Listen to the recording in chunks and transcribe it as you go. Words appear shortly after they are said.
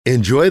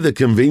Enjoy the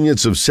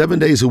convenience of 7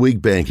 days a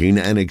week banking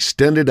and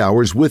extended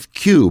hours with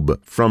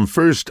Cube from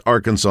First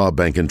Arkansas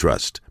Bank and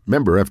Trust.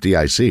 Member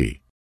FDIC.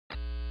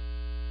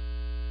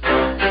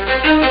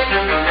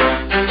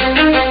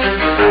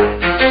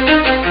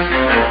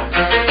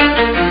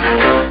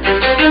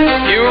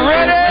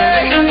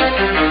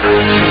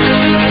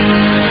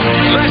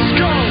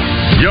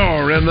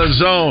 In the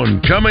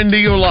Zone, coming to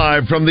you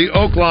live from the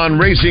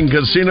Oaklawn Racing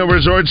Casino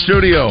Resort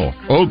Studio.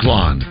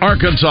 Oaklawn,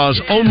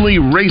 Arkansas's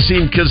only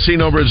racing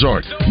casino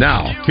resort.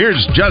 Now, here's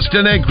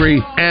Justin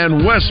Acree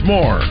and Wes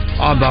Moore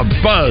on the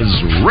Buzz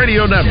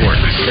Radio Network.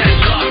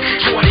 20% luck,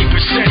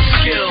 20%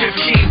 skill,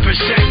 15%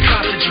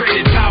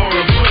 concentrated power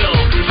of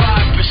will,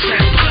 5%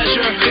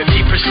 pleasure,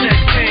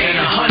 50% pain,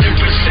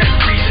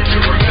 100% reason to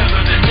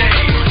remember the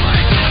name.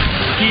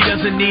 He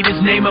doesn't need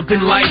his name up in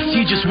lights,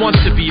 he just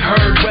wants to be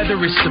heard, whether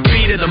it's the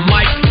beat of the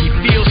mic. He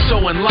feels so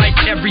unlike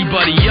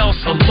everybody else,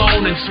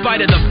 alone, in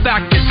spite of the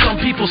fact that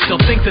some people still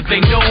think that they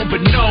know,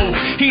 but no,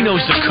 he knows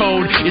the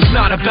code. It's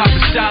not about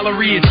the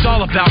salary, it's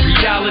all about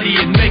reality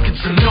and making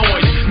some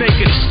noise,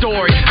 making a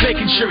story,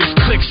 making sure his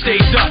click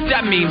stays up.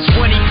 That means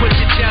when he puts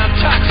it down,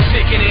 Toxic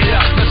picking it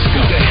up. Let's go.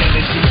 Who the hell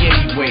is he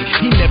anyway?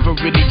 He never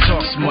really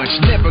talks much,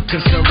 never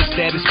concerned with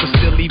status, but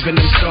still even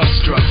him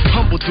starstruck.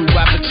 Humble through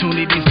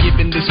opportunities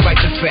given despite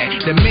the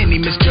fact that many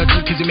misjudge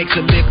him because he makes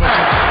a living.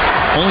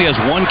 Only has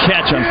one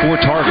catch on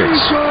 4 targets.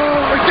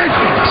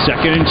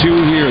 Second and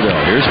 2 here,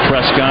 though. Here's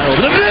Prescott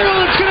over the middle.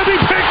 It's going to be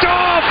picked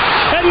off,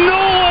 and no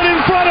one in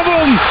front of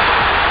him.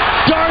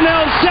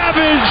 Darnell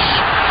Savage.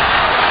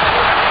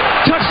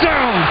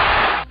 Touchdown.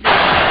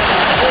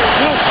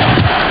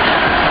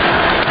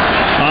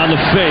 On the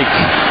fake.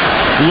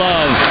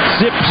 Love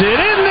zips it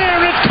in there,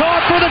 and it's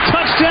caught for the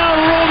touchdown,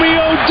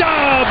 Romeo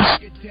Doubs.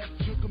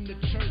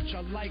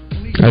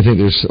 I think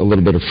there's a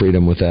little bit of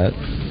freedom with that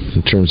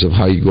in terms of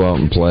how you go out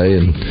and play,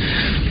 and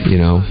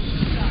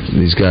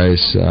these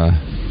guys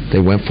they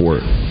went for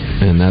it,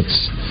 and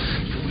that's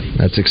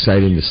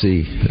exciting to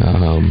see.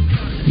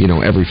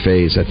 Every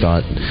phase I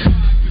thought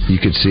you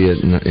could see it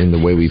in the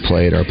way we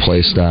played, our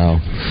play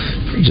style,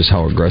 just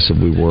how aggressive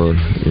we were,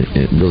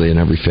 really in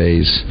every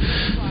phase,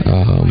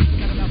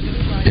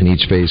 and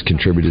each phase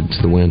contributed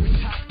to the win.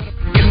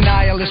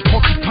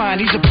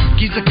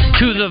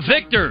 To the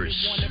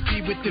victors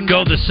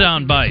go the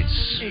sound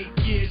bites.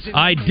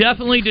 I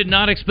definitely did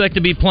not expect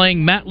to be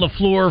playing Matt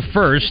LaFleur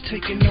first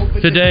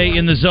today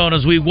in the Zone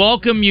as we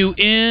welcome you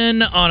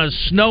in on a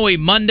snowy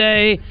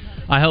Monday.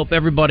 I hope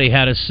everybody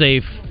had a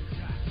safe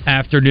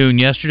afternoon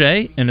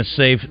yesterday and a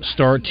safe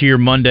start to your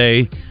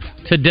Monday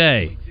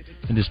today.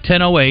 It is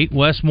 10:08.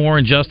 Wes Moore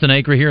and Justin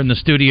Acree here in the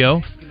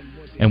studio,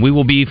 and we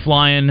will be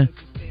flying.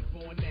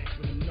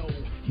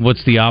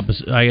 What's the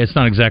opposite? It's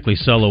not exactly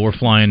solo. We're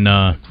flying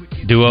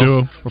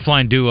duo. We're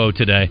flying duo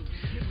today.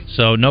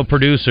 So no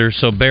producer,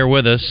 so bear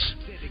with us.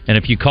 And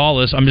if you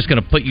call us, I'm just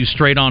going to put you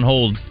straight on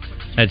hold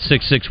at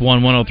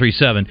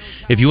 661-1037.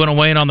 If you want to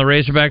weigh in on the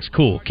Razorbacks,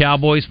 cool.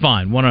 Cowboys,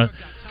 fine. Want to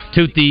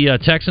toot the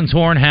Texans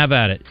horn? Have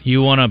at it.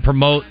 You want to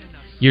promote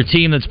your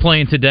team that's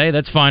playing today?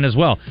 That's fine as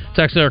well. It's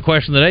actually our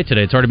question of the day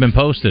today. It's already been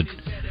posted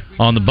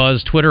on the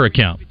Buzz Twitter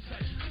account.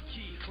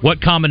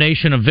 What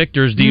combination of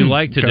victors do you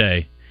like today?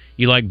 Okay.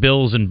 You like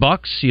Bills and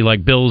Bucks? You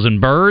like Bills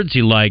and Birds?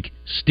 You like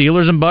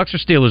Steelers and Bucks or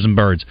Steelers and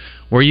Birds?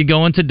 Where are you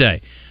going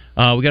today?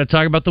 We got to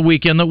talk about the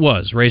weekend that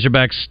was.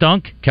 Razorbacks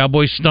stunk.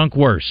 Cowboys stunk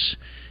worse.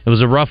 It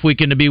was a rough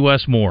weekend to be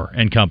Wes Moore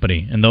and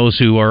company and those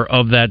who are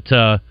of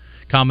that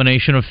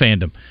combination of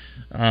fandom.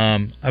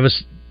 I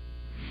was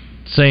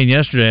saying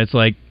yesterday, it's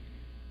like,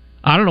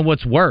 I don't know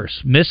what's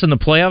worse, missing the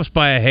playoffs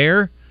by a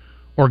hair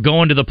or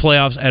going to the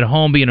playoffs at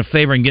home being a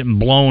favorite and getting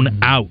blown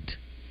out.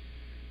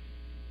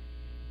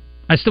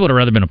 I still would have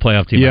rather been a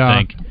playoff team, I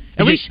think.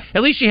 At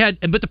least you had,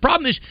 but the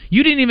problem is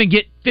you didn't even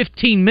get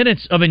 15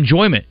 minutes of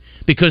enjoyment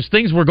because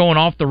things were going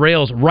off the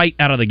rails right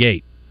out of the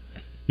gate.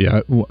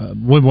 Yeah,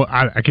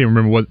 I can't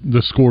remember what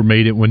the score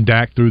made it when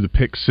Dak threw the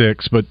pick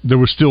six, but there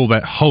was still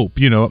that hope,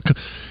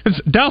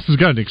 Dallas has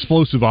got an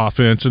explosive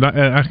offense, and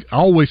I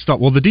always thought,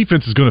 well, the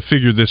defense is going to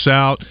figure this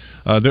out.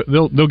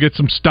 They'll get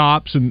some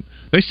stops, and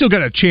they still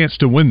got a chance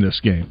to win this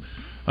game.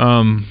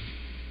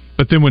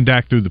 But then when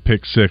Dak threw the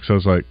pick six, I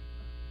was like,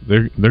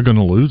 they're going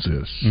to lose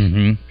this.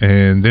 Mm-hmm.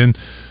 And then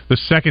the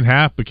second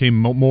half became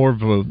more of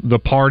the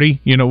party,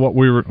 what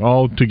we were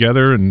all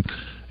together and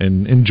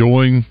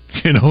enjoying,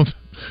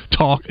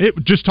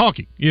 just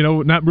talking,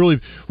 not really.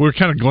 We're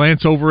kind of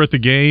glance over at the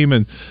game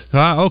and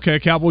okay,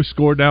 Cowboys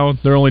scored down.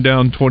 They're only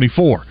down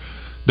 24.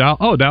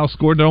 Dallas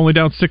scored. They're only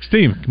down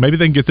 16. Maybe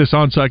they can get this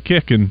onside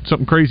kick and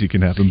something crazy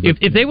can happen.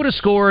 If they would have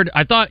scored,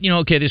 I thought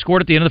they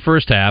scored at the end of the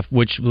first half,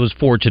 which was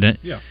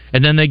fortunate. Yeah.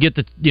 And then they get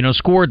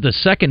scored the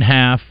second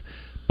half.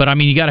 But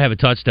you got to have a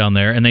touchdown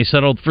there, and they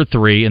settled for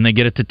 3, and they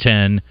get it to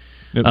 10.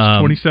 It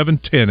was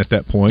 27-10 at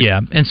that point. Yeah,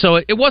 and so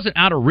it wasn't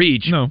out of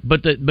reach. No,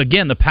 but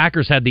again, the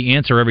Packers had the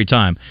answer every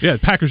time. Yeah, the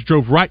Packers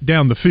drove right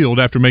down the field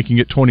after making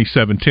it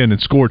 27-10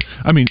 and scored.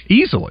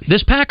 Easily.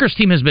 This Packers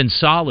team has been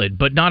solid,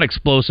 but not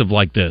explosive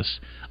like this.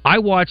 I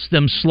watched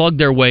them slug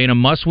their way in a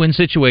must-win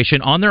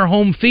situation on their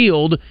home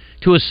field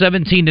to a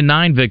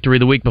 17-9 victory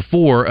the week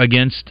before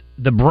against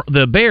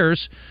the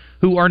Bears,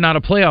 who are not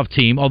a playoff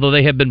team, although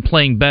they have been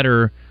playing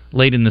better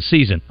late in the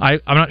season.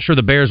 I'm not sure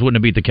the Bears wouldn't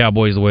have beat the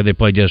Cowboys the way they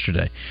played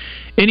yesterday.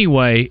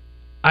 Anyway,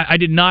 I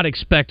did not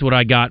expect what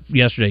I got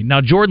yesterday.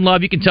 Now, Jordan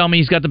Love, you can tell me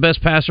he's got the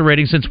best passer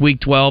rating since Week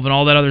 12 and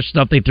all that other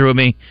stuff they threw at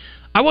me.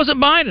 I wasn't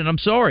buying it. I'm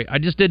sorry. I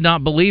just did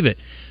not believe it.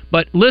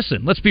 But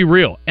listen, let's be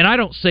real. And I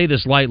don't say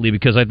this lightly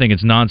because I think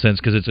it's nonsense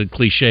because it's a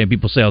cliche and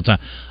people say all the time.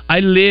 I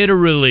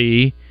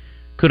literally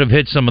could have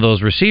hit some of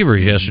those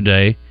receivers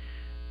yesterday.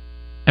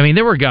 I mean,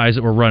 there were guys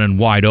that were running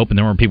wide open.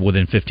 There weren't people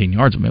within 15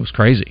 yards of them. It was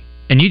crazy.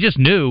 And you just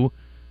knew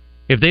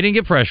if they didn't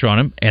get pressure on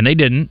him, and they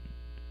didn't,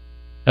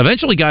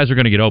 eventually guys are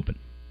going to get open.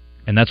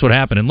 And that's what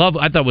happened. And Love,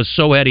 I thought, was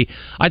so heady.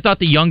 I thought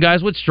the young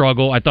guys would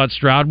struggle. I thought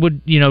Stroud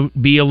would,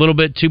 be a little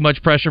bit too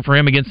much pressure for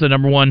him against the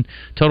number one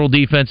total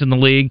defense in the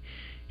league.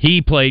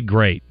 He played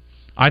great.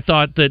 I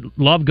thought that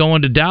Love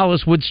going to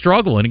Dallas would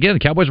struggle. And again, the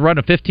Cowboys were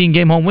running a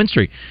 15-game home win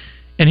streak.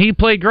 And he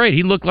played great.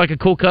 He looked like a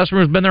cool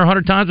customer who's been there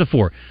 100 times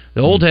before. The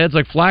old heads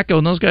like Flacco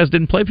and those guys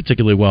didn't play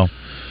particularly well.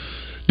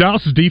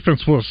 Dallas'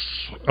 defense was,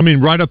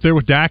 right up there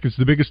with Dak. It's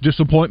the biggest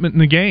disappointment in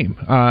the game.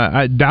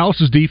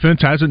 Dallas'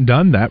 defense hasn't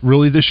done that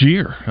really this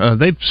year.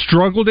 They've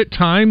struggled at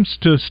times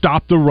to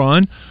stop the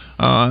run.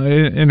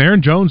 And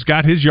Aaron Jones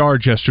got his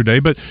yards yesterday,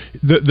 but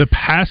the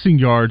passing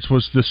yards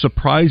was the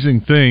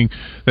surprising thing,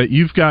 that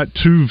you've got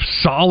two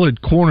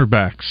solid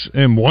cornerbacks,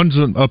 and one's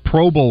a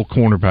Pro Bowl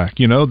cornerback.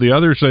 The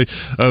other's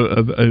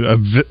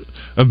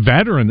a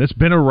veteran that's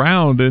been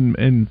around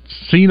and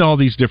seen all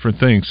these different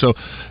things. So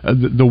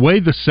the way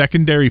the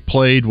secondary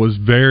played was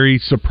very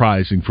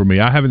surprising for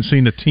me. I haven't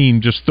seen a team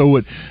just throw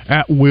it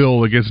at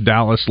will against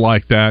Dallas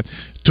like that,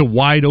 to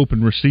wide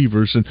open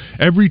receivers. And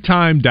every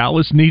time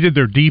Dallas needed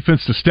their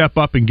defense to step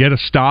up and get a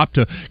stop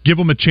to give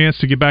them a chance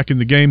to get back in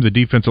the game, the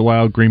defense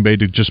allowed Green Bay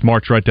to just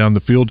march right down the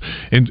field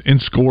and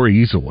score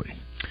easily.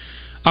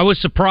 I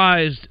was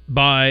surprised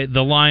by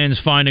the Lions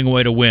finding a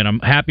way to win. I'm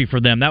happy for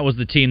them. That was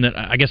the team that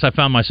I guess I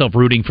found myself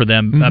rooting for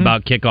them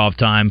about kickoff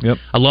time. Yep.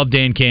 I love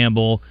Dan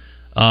Campbell.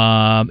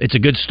 It's a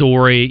good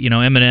story.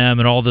 Eminem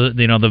and all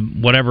the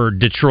whatever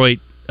Detroit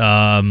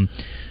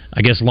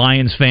I guess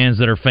Lions fans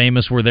that are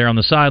famous were there on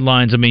the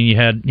sidelines. I mean, you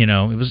had,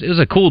 it was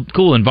a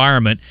cool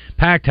environment,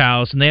 packed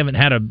house, and they haven't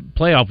had a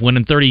playoff win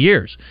in 30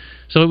 years.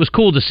 So it was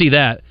cool to see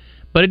that.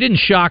 But it didn't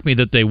shock me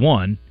that they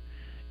won.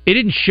 It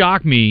didn't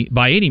shock me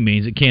by any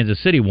means that Kansas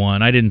City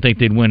won. I didn't think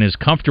they'd win as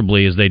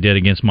comfortably as they did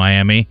against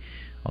Miami,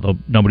 although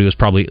nobody was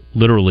probably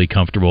literally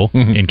comfortable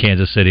in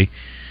Kansas City.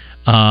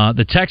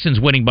 The Texans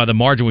winning by the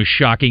margin was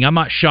shocking. I'm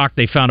not shocked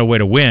they found a way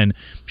to win.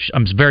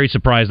 I'm very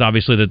surprised,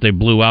 obviously, that they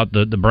blew out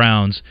the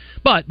Browns.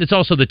 But it's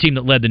also the team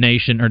that led the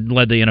nation, or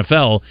led the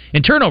NFL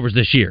in turnovers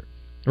this year,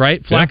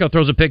 right? Flacco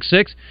throws a pick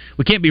six.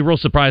 We can't be real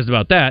surprised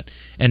about that.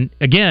 And,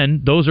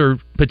 again, those are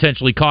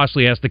potentially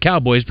costly as the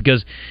Cowboys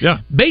because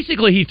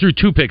basically he threw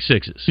two pick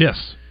sixes.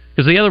 Yes.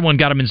 Because the other one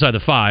got him inside the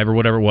 5 or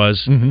whatever it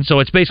was. So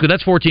it's basically,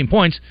 that's 14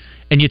 points.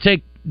 And you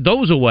take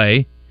those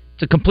away,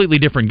 it's a completely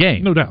different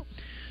game. No doubt.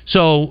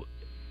 So...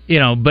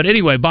 but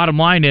anyway, bottom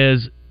line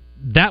is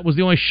that was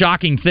the only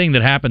shocking thing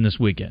that happened this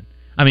weekend.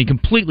 I mean,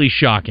 completely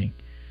shocking.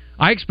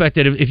 I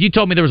expected, if you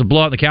told me there was a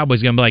blowout in the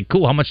Cowboys game, I'd be like,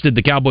 cool, how much did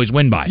the Cowboys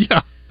win by?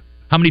 Yeah.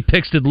 How many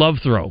picks did Love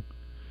throw?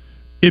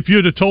 If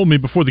you'd have told me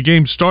before the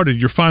game started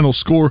your final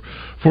score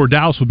for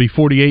Dallas would be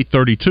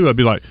 48-32, I'd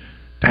be like,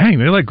 dang,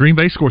 they let Green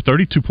Bay score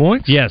 32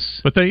 points?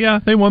 Yes. But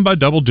they won by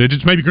double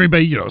digits. Maybe Green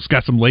Bay, it's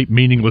got some late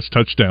meaningless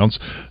touchdowns.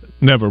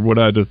 Never would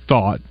I have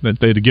thought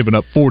that they'd have given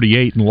up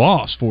 48 and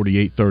lost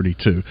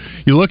 48-32.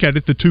 You look at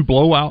it, the two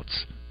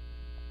blowouts,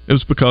 it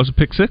was because of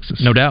pick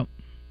sixes. No doubt.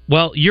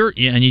 Well,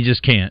 and you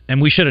just can't.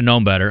 And we should have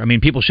known better. I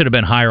mean, people should have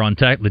been higher on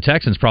the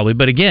Texans probably.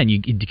 But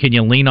again, can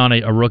you lean on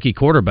a rookie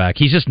quarterback?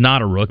 He's just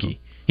not a rookie.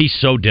 He's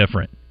so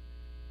different.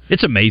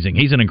 It's amazing.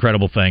 He's an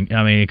incredible thing.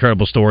 I mean,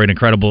 incredible story,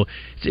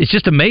 it's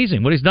just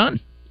amazing what he's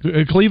done.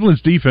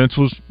 Cleveland's defense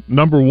was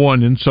number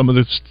one in some of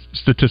the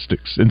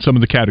statistics, in some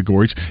of the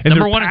categories. And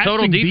number one in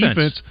total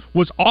defense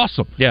was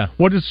awesome. Yeah.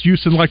 What does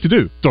Houston like to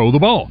do? Throw the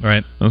ball.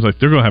 Right. I was like,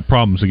 they're going to have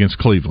problems against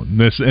Cleveland,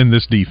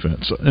 this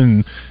defense.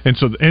 And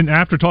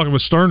after talking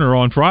with Sterner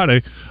on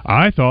Friday,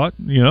 I thought,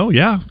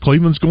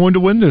 Cleveland's going to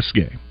win this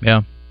game.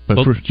 Yeah.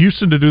 But for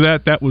Houston to do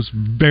that was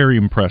very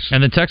impressive.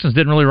 And the Texans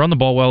didn't really run the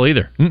ball well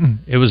either.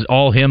 It was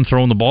all him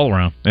throwing the ball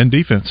around. And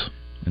defense.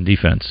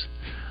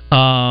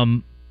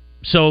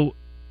 So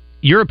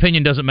your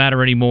opinion doesn't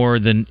matter any more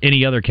than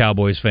any other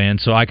Cowboys fan,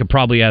 so I could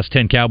probably ask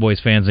 10 Cowboys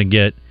fans and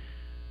get...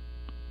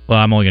 Well,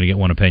 I'm only going to get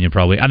one opinion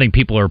probably. I think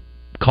people are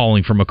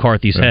calling for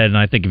McCarthy's head, and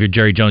I think if you're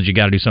Jerry Jones, you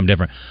got to do something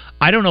different.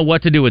 I don't know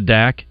what to do with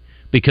Dak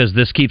because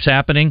this keeps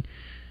happening,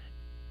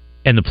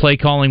 and the play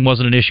calling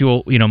wasn't an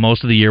issue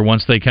most of the year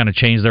once they kind of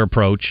changed their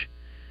approach.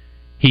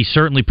 He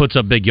certainly puts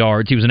up big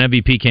yards. He was an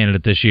MVP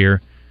candidate this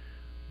year.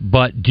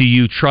 But do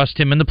you trust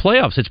him in the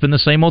playoffs? It's been the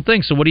same old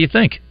thing, so what do you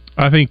think?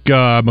 I think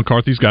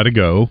McCarthy's got to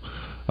go.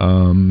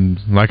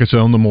 Like I said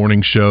on the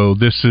morning show,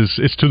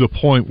 it's to the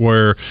point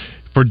where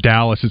for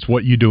Dallas, it's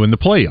what you do in the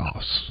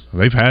playoffs.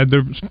 They've had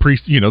their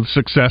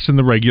success in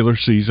the regular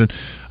season.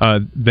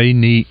 They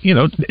need,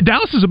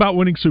 Dallas is about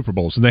winning Super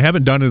Bowls, and they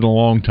haven't done it in a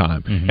long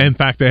time. Mm-hmm. In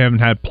fact, they haven't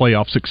had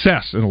playoff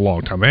success in a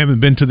long time. They haven't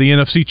been to the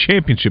NFC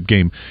Championship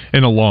game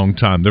in a long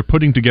time. They're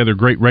putting together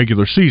great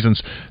regular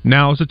seasons.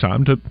 Now is the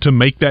time to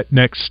make that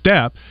next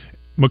step.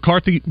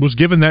 McCarthy was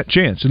given that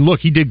chance. And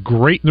look, he did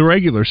great in the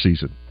regular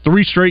season.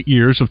 3 straight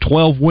years of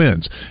 12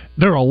 wins.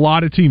 There are a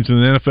lot of teams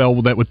in the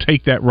NFL that would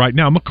take that right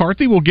now.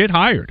 McCarthy will get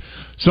hired.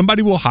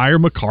 Somebody will hire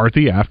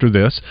McCarthy after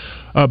this.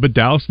 But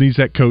Dallas needs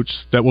that coach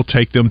that will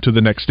take them to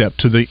the next step,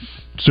 to the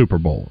Super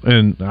Bowl.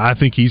 And I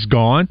think he's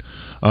gone.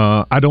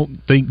 I don't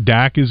think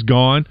Dak is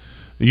gone.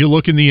 You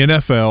look in the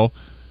NFL,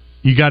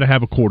 you got to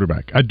have a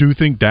quarterback. I do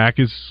think Dak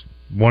is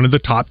one of the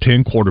top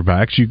 10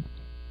 quarterbacks.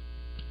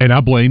 And I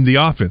blame the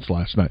offense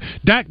last night.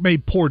 Dak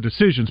made poor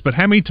decisions, but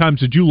how many times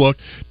did you look,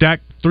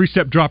 Dak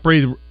 3-step drop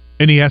rate,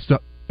 and he has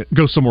to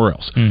go somewhere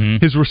else?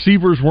 Mm-hmm. His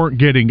receivers weren't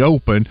getting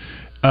open.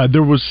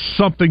 There was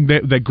something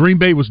that Green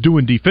Bay was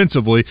doing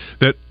defensively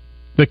that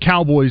the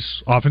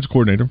Cowboys offense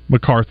coordinator,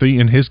 McCarthy,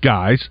 and his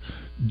guys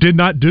did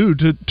not do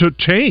to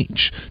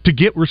change, to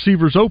get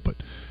receivers open.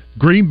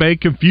 Green Bay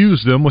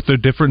confused them with their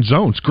different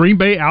zones. Green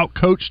Bay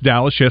outcoached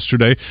Dallas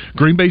yesterday.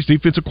 Green Bay's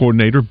defensive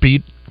coordinator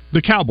beat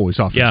the Cowboys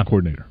offensive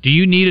coordinator. Do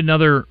you need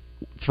another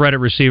threat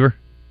at receiver?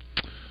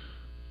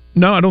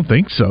 No, I don't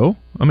think so.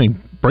 I mean,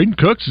 Braden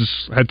Cooks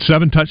has had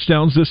 7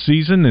 touchdowns this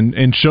season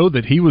and showed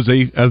that he was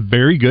a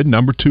very good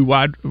number 2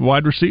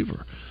 wide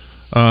receiver.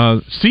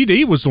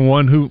 CD was the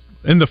one who,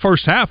 in the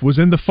first half, was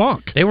in the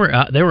funk. They were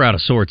out of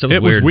sorts. It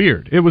was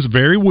weird. It was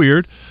very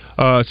weird.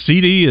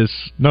 CD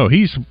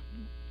he's...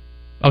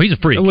 Oh, he's a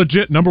freak. A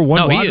legit number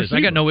 1 wide receiver.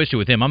 I got no issue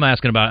with him. I'm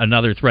asking about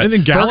another threat. And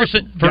then Gallup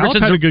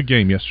had a good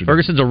game yesterday.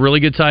 Ferguson's a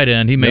really good tight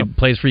end. He made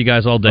plays for you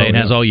guys all day and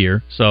has all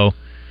year. So,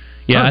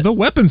 yeah. The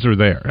weapons are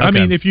there. Okay. I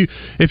mean, if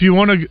you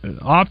want to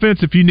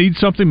offense, if you need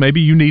something,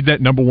 maybe you need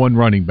that number 1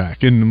 running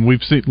back. And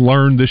we've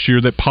learned this year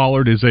that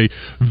Pollard is a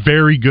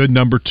very good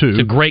number 2. It's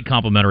a great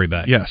complimentary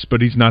back. Yes, but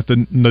he's not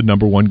the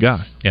number 1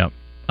 guy. Yeah.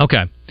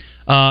 Okay.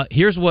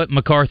 Here's what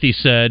McCarthy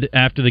said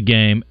after the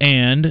game,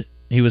 and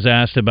he was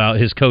asked about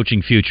his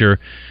coaching future.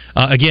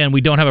 Again, we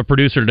don't have a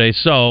producer today,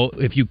 so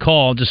if you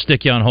call, just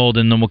stick you on hold,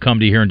 and then we'll come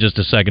to you here in just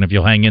a second if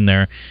you'll hang in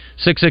there.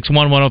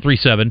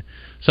 661-1037.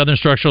 Southern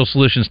Structural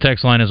Solutions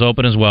text line is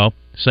open as well.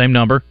 Same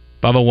number,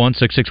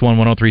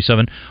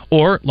 501-661-1037,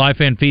 or live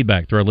fan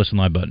feedback through our Listen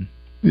Live button.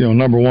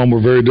 Number one,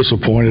 we're very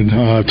disappointed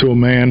to a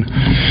man.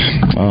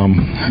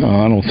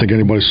 I don't think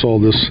anybody saw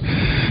this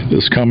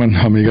coming.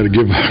 I mean, you got to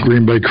give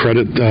Green Bay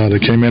credit. They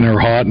came in there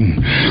hot, and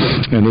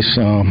this,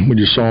 what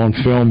you saw on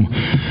film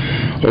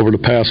over the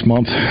past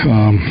month,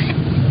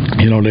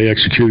 they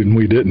executed and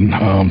we didn't.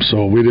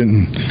 So we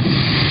didn't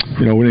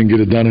get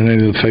it done in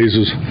any of the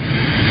phases.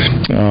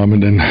 And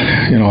then,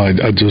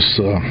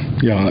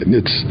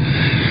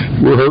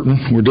 we're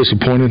hurting. We're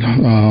disappointed.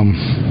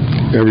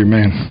 Every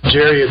man.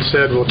 Jerry had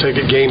said we'll take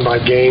it game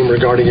by game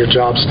regarding your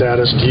job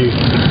status. Do you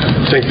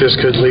think this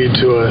could lead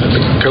to a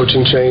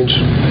coaching change?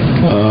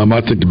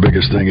 I think the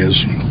biggest thing is,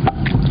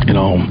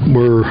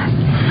 we're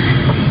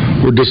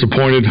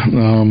disappointed.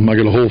 I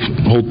got a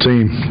whole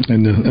team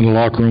in the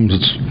locker rooms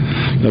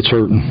that's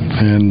hurting,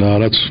 and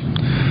that's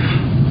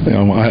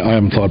I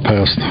haven't thought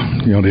past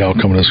the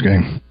outcome of this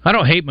game. I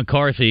don't hate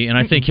McCarthy, and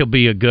I think he'll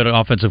be a good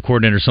offensive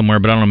coordinator somewhere,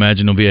 but I don't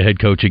imagine he'll be a head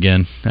coach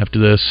again after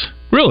this.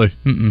 Really?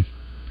 Mm-mm.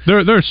 There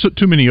are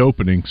too many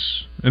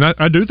openings, and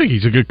I do think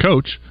he's a good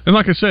coach. And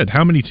like I said,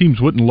 how many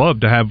teams wouldn't love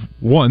to have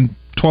won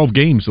 12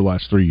 games the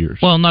last 3 years?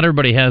 Well, not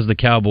everybody has the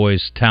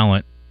Cowboys'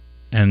 talent,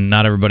 and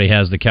not everybody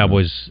has the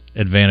Cowboys'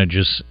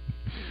 advantages.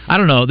 I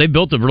don't know. They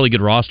built a really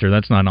good roster.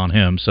 That's not on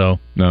him. So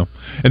no,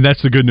 and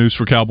that's the good news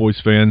for Cowboys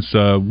fans.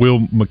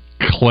 Will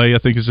McClay, I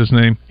think is his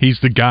name. He's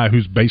the guy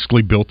who's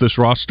basically built this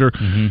roster,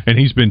 and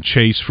he's been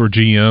chased for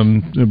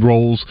GM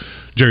roles.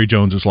 Jerry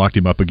Jones has locked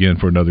him up again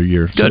for another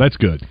year, so that's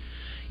good.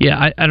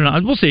 Yeah, I don't know.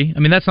 We'll see. I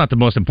mean, that's not the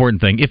most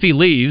important thing. If he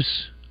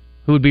leaves,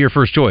 who would be your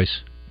first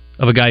choice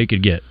of a guy you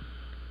could get?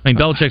 I mean,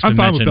 Belichick's been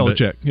mentioned. I'm fine with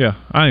Belichick. Yeah,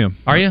 I am.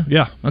 Are you?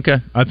 Yeah. Okay.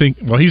 I think,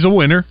 he's a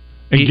winner.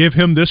 And give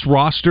him this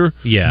roster,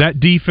 that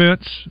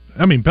defense.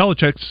 I mean,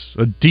 Belichick's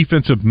a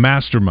defensive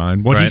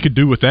mastermind. What he could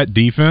do with that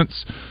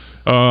defense,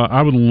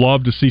 I would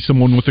love to see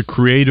someone with a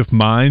creative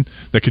mind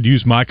that could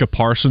use Micah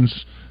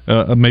Parsons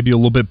maybe a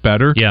little bit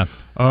better. Yeah.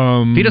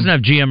 If he doesn't have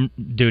GM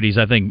duties,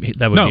 I think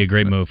that would be a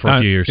great move for a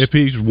few years. If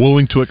he's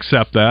willing to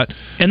accept that.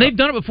 And they've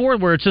done it before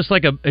where it's just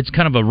like it's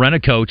kind of a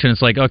rent-a-coach, and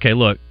it's like, okay,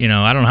 look, I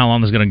don't know how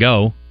long this is going to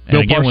go.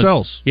 Bill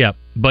Parcells.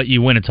 But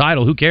you win a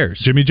title, who cares?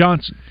 Jimmy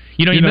Johnson.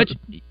 You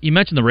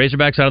mentioned the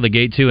Razorbacks out of the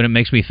gate, too, and it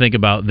makes me think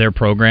about their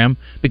program,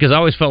 because I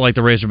always felt like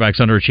the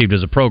Razorbacks underachieved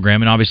as a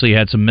program, and obviously you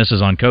had some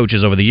misses on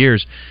coaches over the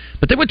years.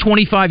 But they went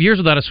 25 years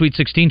without a Sweet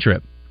 16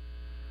 trip.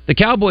 The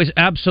Cowboys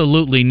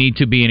absolutely need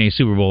to be in a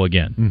Super Bowl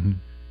again. Mm-hmm.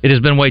 It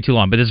has been way too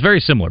long, but it's very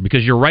similar,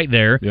 because you're right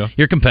there,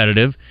 you're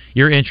competitive,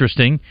 you're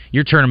interesting,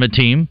 you're a tournament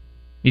team.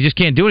 You just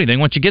can't do anything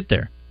once you get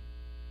there.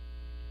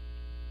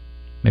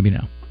 Maybe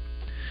now.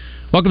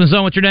 Welcome to the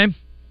Zone. What's your name?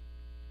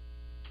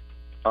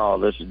 Oh,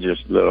 this is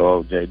just little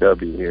old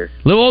JW here.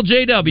 Little old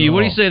JW,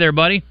 what do you say there,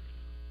 buddy?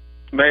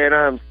 Man,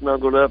 I'm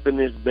snuggled up in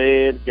this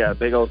bed, got a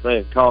big old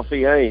thing of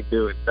coffee. I ain't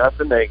doing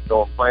nothing. Ain't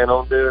going to plan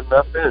on doing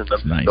nothing. And I'm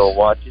just going to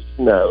watch it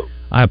snow.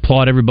 I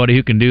applaud everybody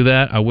who can do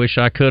that. I wish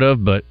I could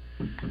have, but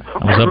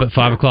I was up at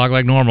 5 o'clock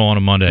like normal on a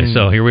Monday,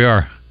 so here we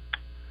are.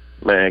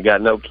 Man,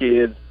 got no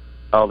kids.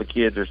 All the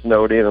kids are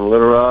snowed in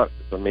Little Rock.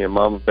 So me and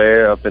Mama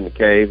Bear up in the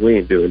cave. We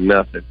ain't doing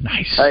nothing.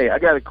 Nice. Hey, I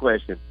got a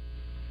question.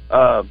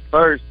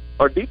 First,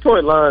 are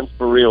Detroit Lions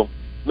for real?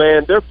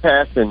 Man, their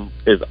passing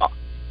is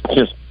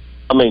just,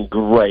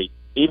 great.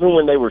 Even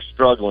when they were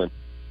struggling,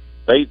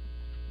 they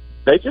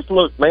just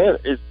look, man,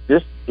 is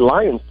this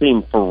Lions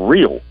team for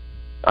real?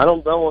 I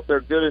don't know if they're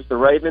good as the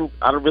Ravens.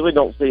 I really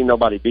don't see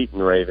nobody beating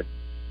the Ravens.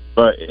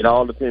 But it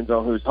all depends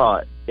on who's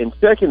hot. And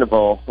second of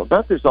all,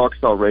 about this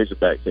Arkansas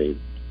Razorback team,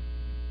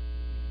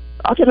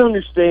 I can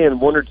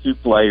understand one or two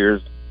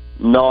players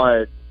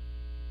not,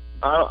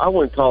 I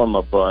wouldn't call them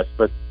a bust,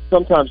 but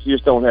sometimes you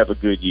just don't have a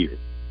good year.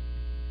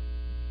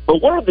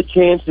 But what are the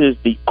chances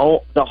the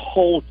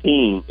whole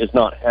team is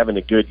not having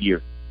a good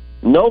year?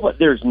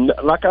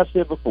 Like I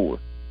said before,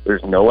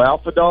 there's no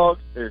alpha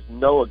dogs, there's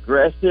no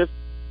aggressive,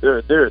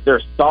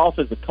 they're soft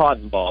as a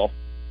cotton ball.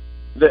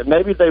 That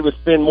maybe they would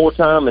spend more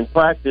time in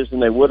practice than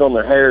they would on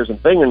their hairs and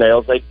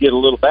fingernails, they'd get a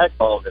little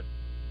backbone.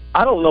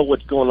 I don't know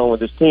what's going on with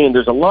this team.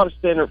 There's a lot of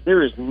standard.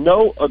 There is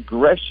no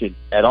aggression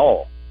at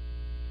all.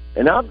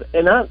 And I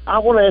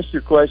want to ask you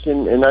a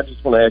question, and I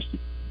just want to ask you,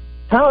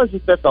 how is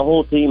it that the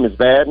whole team is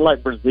bad? And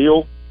like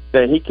Brazile,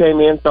 that he came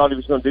in, thought he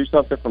was going to do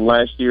something from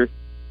last year,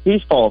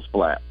 he falls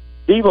flat.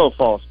 Devo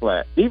falls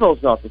flat.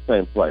 Devo's not the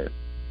same player.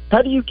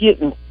 How do you get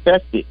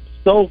infected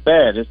so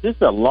bad? Is this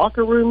a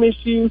locker room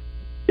issue?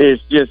 Is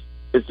this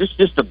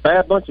just a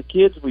bad bunch of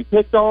kids we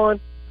picked on?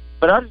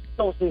 But I just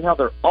don't see how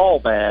they're all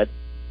bad.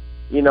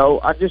 You know,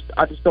 I just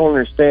don't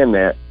understand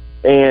that.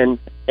 And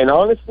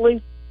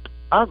honestly,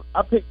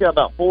 I picked out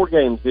about 4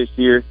 games this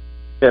year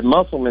that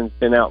Musselman's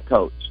been out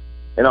coached.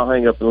 And I'll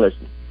hang up and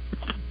listen.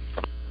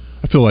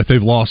 I feel like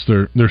they've lost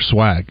their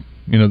swag.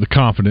 You know, the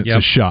confidence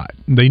is shot.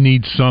 They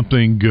need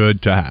something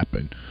good to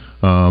happen.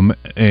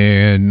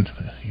 And,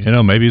 you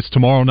know, maybe it's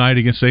tomorrow night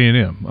against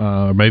A&M.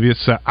 Or maybe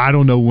it's, I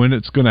don't know when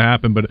it's going to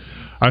happen, but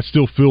I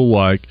still feel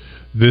like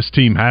this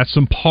team has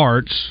some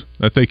parts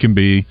that they can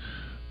be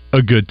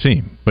a good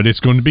team. But it's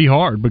going to be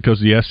hard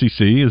because the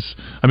SEC is,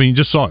 you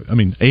just saw it.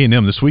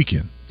 A&M this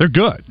weekend. They're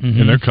good.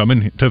 Mm-hmm. And they're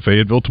coming to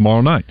Fayetteville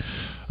tomorrow night.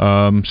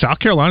 South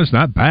Carolina's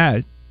not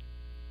bad.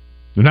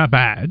 They're not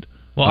bad.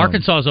 Well,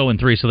 Arkansas is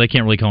 0-3, so they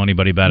can't really call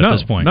anybody bad at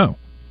this point. No,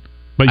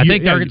 but I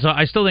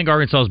still think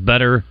Arkansas is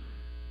better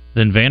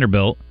than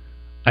Vanderbilt.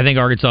 I think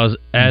Arkansas is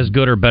as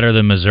good or better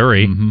than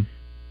Missouri. Mm-hmm.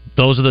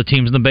 Those are the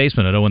teams in the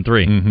basement at 0-3.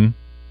 Mm-hmm.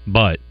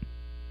 But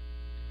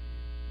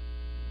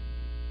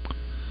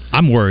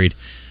I'm worried.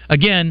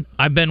 Again,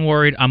 I've been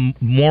worried. I'm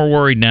more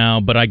worried now,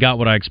 but I got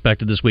what I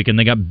expected this weekend.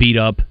 They got beat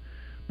up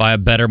by a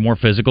better, more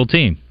physical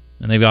team.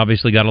 And they've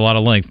obviously got a lot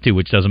of length, too,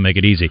 which doesn't make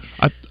it easy.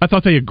 I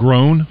thought they had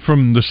grown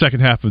from the second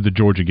half of the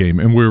Georgia game,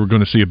 and we were going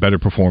to see a better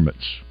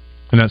performance.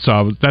 And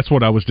that's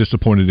what I was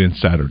disappointed in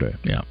Saturday.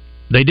 Yeah.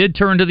 They did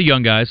turn to the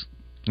young guys.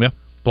 Yeah.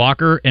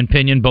 Blocker and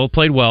Pinion both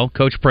played well.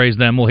 Coach praised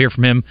them. We'll hear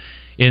from him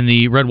in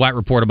the Red-White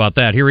Report about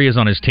that. Here he is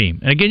on his team.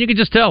 And again, you can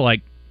just tell,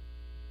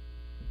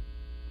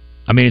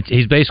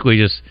 he's basically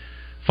just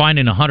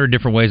finding 100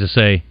 different ways to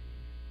say,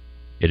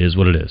 it is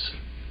what it is.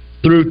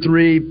 Through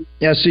 3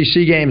 SEC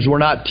games, we're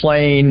not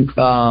playing.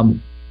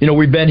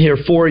 We've been here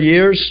 4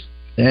 years,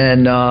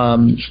 and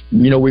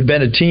we've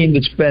been a team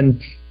that's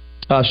been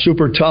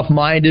super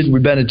tough-minded.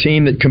 We've been a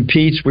team that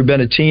competes. We've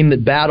been a team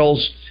that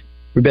battles.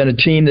 We've been a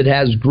team that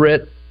has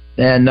grit,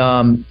 and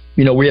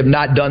we have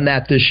not done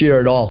that this year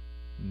at all.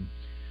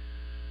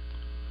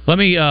 Let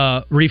me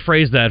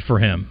rephrase that for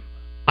him.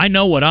 I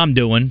know what I'm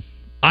doing.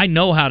 I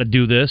know how to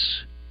do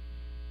this.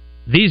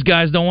 These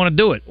guys don't want to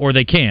do it, or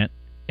they can't,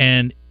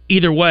 and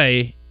either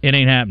way, it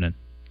ain't happening.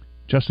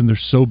 Justin, they're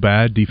so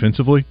bad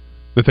defensively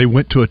that they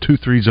went to a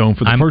 2-3 zone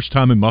for the first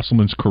time in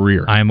Musselman's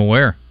career. I am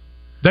aware.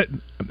 That's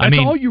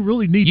all you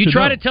really need to know. You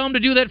tried to tell him to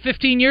do that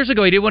 15 years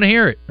ago. He didn't want to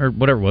hear it. Or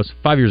whatever it was,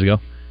 5 years ago.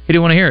 He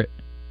didn't want to hear it.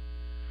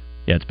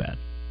 Yeah, it's bad.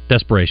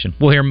 Desperation.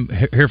 We'll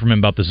hear from him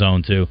about the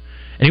zone, too.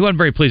 And he wasn't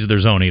very pleased with their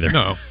zone either.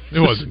 No, it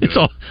wasn't good.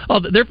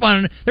 It's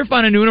they're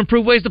finding new and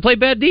improved ways to play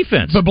bad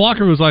defense. But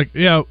Blocker was like,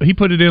 he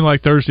put it in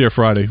like Thursday or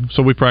Friday,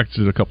 so we practiced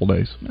it a couple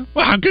days.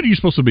 Well, how good are you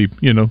supposed to be,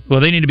 Well,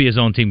 they need to be a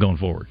zone team going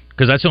forward,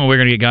 because that's the only way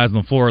we're going to get guys on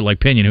the floor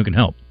like Pinion who can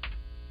help.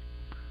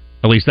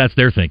 At least that's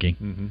their thinking.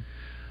 Mm-hmm.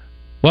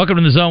 Welcome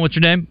to the zone. What's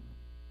your name?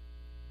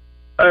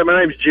 Hey, my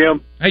name's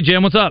Jim. Hey,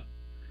 Jim, what's up?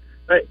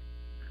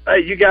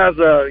 Hey, you guys,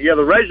 the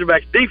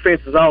Razorbacks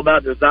defense is all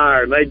about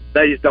desire, and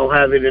they just don't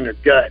have it in their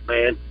gut,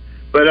 man.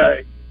 But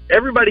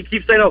everybody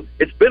keeps saying, oh,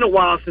 it's been a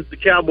while since the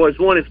Cowboys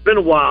won. It's been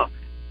a while.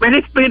 Man,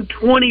 it's been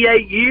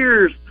 28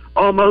 years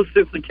almost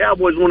since the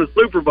Cowboys won a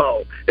Super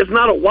Bowl. It's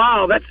not a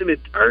while. That's an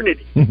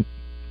eternity. And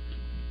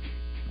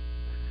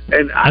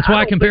that's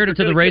why I compared it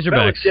to the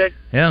Razorbacks.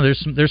 Yeah,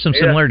 there's some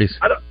similarities.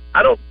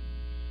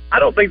 I I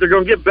don't think they're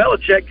going to get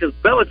Belichick because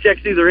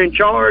Belichick's either in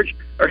charge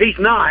or he's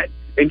not,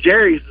 and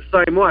Jerry's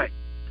the same way.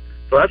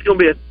 So that's going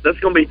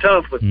to be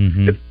tough with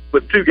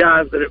two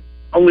guys that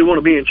only want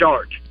to be in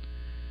charge.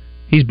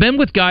 He's been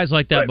with guys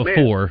like that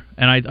before,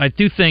 and I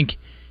do think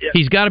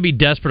he's got to be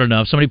desperate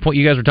enough. You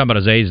guys were talking about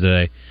his age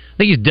today. I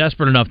think he's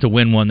desperate enough to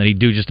win one that he'd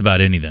do just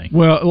about anything.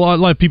 Well, a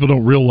lot of people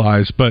don't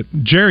realize, but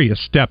Jerry has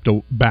stepped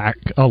back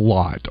a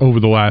lot over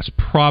the last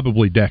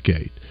probably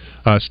decade.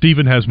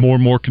 Steven has more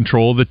and more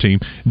control of the team.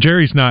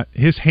 Jerry's not;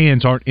 his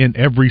hands aren't in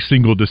every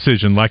single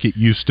decision like it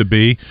used to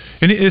be,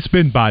 and it's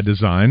been by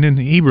design. And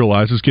he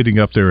realizes getting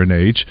up there in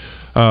age.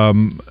 But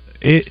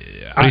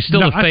he's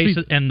still the face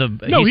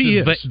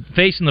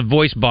face and the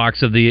voice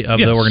box of the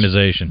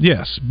organization.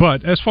 Yes,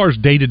 but as far as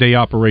day-to-day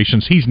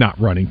operations, he's not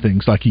running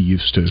things like he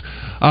used to.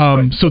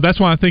 So that's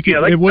why I think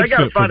it would fit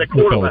with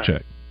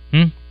Belichick.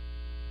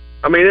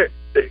 I mean,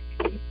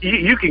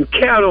 you can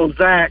count on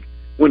Zach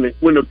when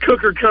the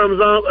cooker comes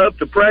up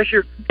to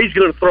pressure, he's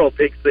going to throw a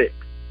pick six.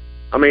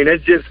 I mean,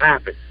 it just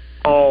happens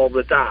all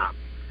the time.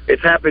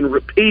 It's happened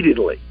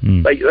repeatedly.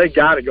 They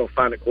got to go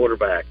find a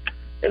quarterback.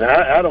 And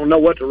I don't know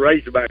what the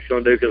Razorback's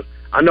going to do because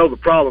I know the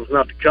problem's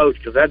not the coach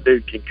because that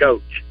dude can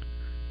coach.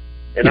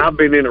 And I've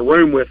been in a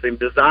room with him.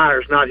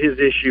 Desire's not his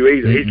issue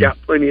either. He's got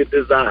plenty of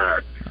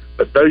desire.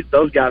 But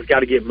those guys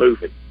got to get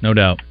moving. No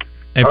doubt.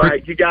 All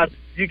right, you guys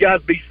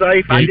be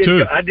safe.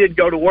 I did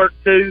go to work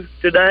too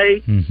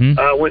today.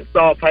 I went and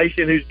saw a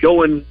patient who's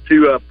going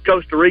to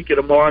Costa Rica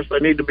tomorrow, so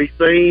they need to be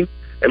seen.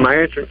 And my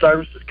answering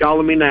service is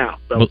calling me now.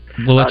 So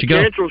we'll let you go.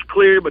 Central's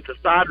clear, but the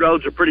side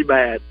roads are pretty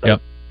bad. So.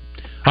 Yep.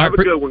 Have a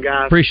good one,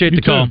 guys. Appreciate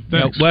the call.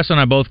 Wes and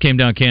I both came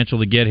down Cantrell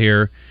to get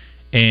here,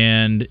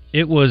 and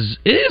it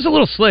is a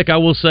little slick, I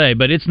will say,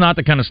 but it's not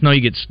the kind of snow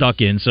you get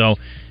stuck in. So if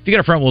you got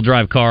a front-wheel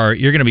drive car,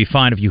 you're going to be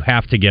fine if you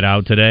have to get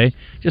out today.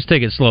 Just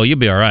take it slow. You'll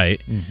be all right.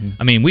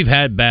 I mean, we've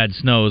had bad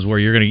snows where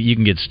you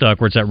can get stuck,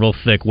 where it's that real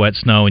thick, wet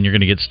snow, and you're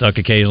going to get stuck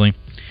occasionally.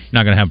 You're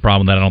not going to have a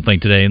problem with that, I don't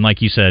think, today. And like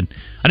you said,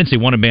 I didn't see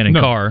one abandoned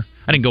car.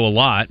 I didn't go a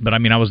lot, but I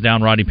mean, I was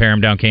down Rodney Parham,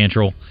 down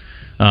Cantrell.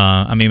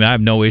 I mean, I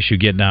have no issue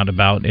getting out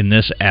about in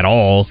this at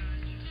all,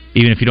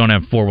 even if you don't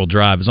have four-wheel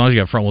drive. As long as you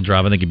got front-wheel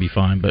drive, I think you'd be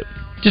fine. But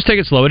just take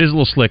it slow. It is a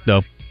little slick,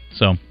 though,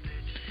 so we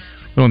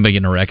don't want to be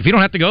getting a wreck. If you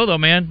don't have to go, though,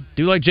 man,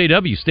 do like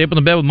JW. Stay up in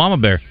the bed with Mama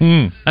Bear.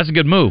 That's a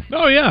good move.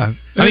 Oh, yeah.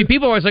 I mean,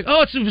 people are always like,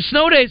 oh, it's a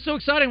snow day. It's so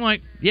exciting. I'm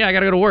like, yeah, I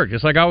got to go to work,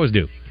 just like I always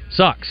do.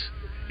 Sucks.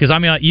 Because, I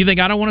mean, you think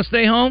I don't want to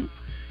stay home?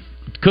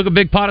 Cook a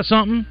big pot of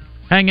something?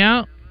 Hang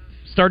out?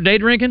 Start day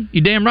drinking?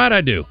 You damn right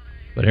I do.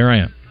 But here I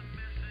am.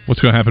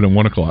 What's going to happen at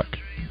 1 o'clock?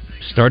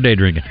 Start day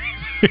drinking.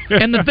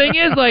 And the thing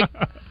is, like,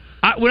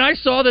 when I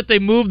saw that they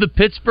moved the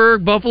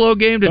Pittsburgh-Buffalo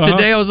game to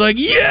today, I was like,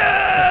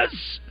 yes!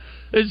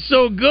 It's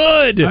so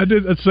good! I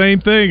did the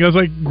same thing. I was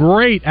like,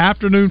 great,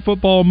 afternoon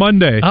football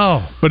Monday.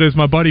 Oh. But as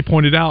my buddy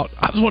pointed out,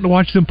 I was wanting to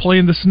watch them play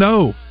in the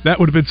snow. That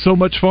would have been so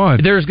much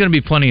fun. There's going to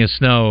be plenty of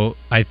snow,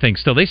 I think,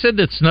 still. They said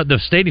that the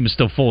stadium is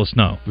still full of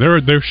snow.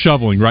 They're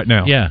shoveling right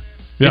now. Yeah.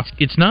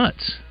 It's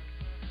nuts.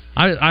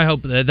 I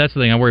hope that's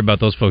the thing. I worry about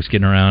those folks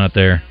getting around out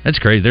there. That's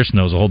crazy. Their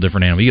snow's a whole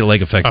different animal. You get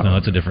lake effect snow,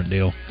 that's a different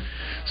deal.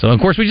 So, of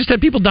course, we just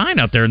had people dying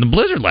out there in the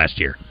blizzard last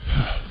year.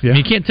 Yeah.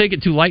 You can't take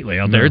it too lightly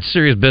out there. It's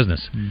serious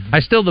business. I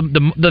still,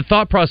 the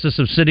thought process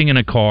of sitting in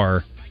a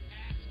car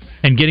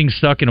and getting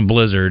stuck in a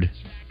blizzard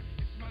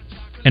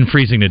and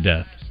freezing to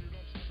death,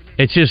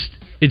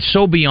 it's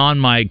so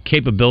beyond my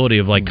capability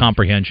of, like,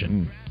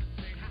 comprehension.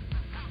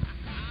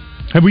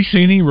 Have we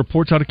seen any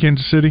reports out of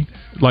Kansas City,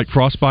 like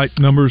frostbite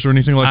numbers or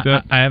anything like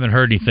that? I haven't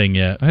heard anything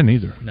yet. I hadn't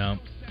either. No.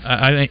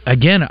 I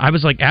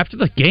was like, after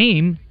the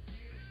game,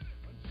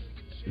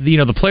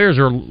 the players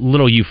are a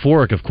little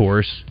euphoric, of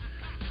course,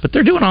 but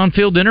they're doing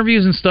on-field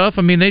interviews and stuff.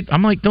 I mean,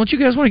 I'm like, don't you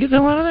guys want to get the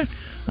hell out of there?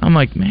 I'm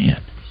like,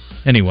 man.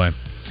 Anyway,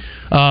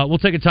 we'll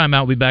take a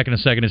timeout. We'll be back in a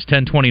second. It's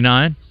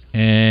 10:29,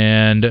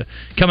 and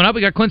coming up,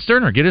 we got Clint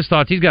Sterner. Get his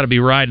thoughts. He's got to be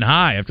riding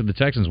high after the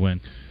Texans win.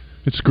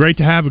 It's great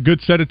to have a good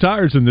set of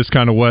tires in this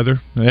kind of weather.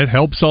 It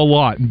helps a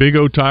lot. And Big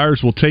O Tires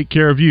will take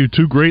care of you.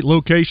 Two great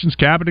locations,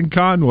 Cabot and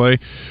Conway.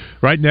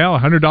 Right now,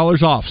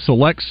 $100 off.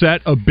 Select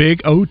set of Big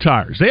O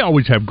Tires. They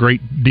always have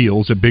great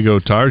deals at Big O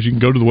Tires. You can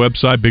go to the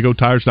website,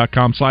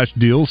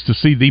 bigotires.com/deals to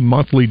see the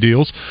monthly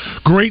deals.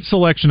 Great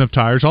selection of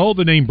tires, all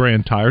the name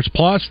brand tires,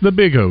 plus the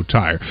Big O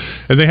Tire.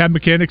 And they have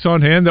mechanics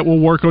on hand that will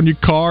work on your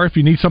car. If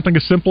you need something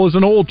as simple as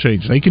an oil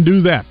change, they can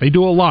do that. They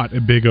do a lot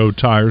at Big O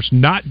Tires,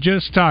 not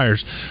just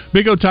tires.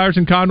 Big O Tires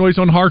in Conway's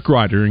on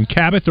Harkrider. In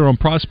Cabot, they're on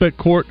Prospect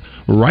Court,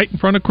 right in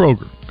front of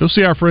Kroger. Go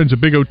see our friends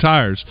at Big O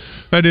Tires.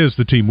 That is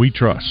the team we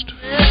trust.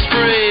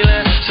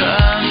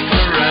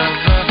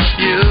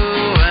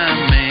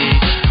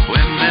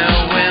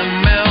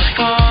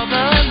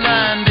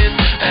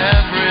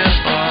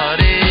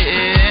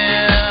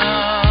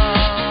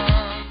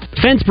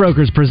 Fence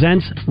Brokers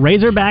presents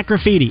Razorback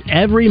Graffiti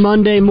every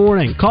Monday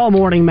morning. Call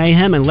Morning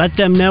Mayhem and let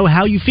them know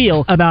how you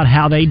feel about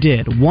how they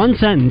did. One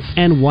sentence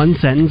and one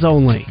sentence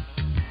only.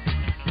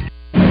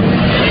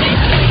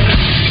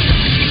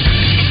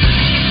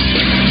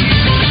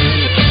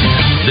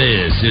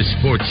 This is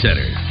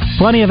SportsCenter.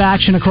 Plenty of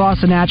action across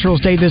the Natural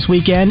State this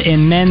weekend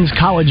in men's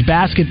college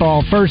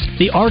basketball. First,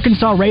 the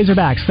Arkansas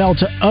Razorbacks fell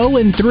to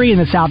 0-3 in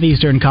the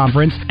Southeastern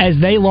Conference as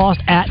they lost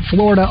at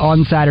Florida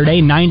on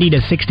Saturday,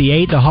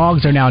 90-68. The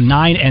Hogs are now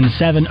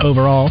 9-7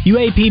 overall.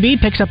 UAPB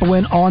picks up a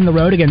win on the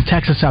road against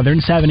Texas Southern,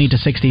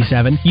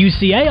 70-67.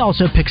 UCA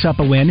also picks up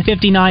a win,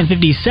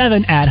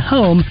 59-57 at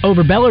home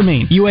over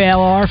Bellarmine.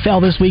 UALR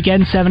fell this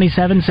weekend,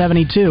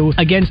 77-72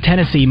 against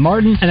Tennessee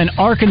Martin, and then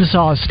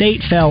Arkansas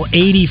State fell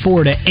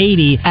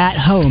 84-80 at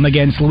home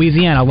against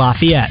Louisiana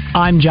Lafayette.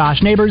 I'm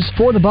Josh Neighbors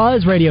for the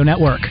Buzz Radio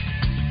Network.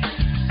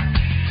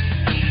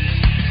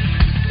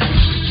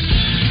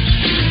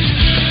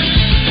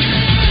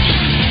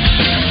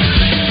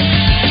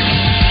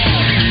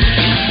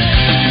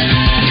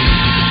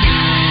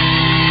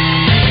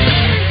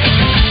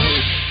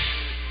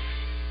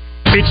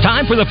 It's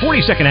time for the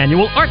 42nd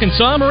Annual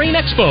Arkansas Marine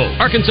Expo,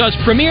 Arkansas's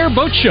premier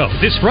boat show,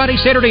 this Friday,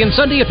 Saturday, and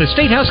Sunday at the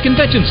State House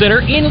Convention Center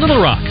in Little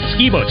Rock.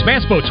 Ski boats,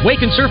 bass boats,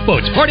 wake and surf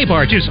boats, party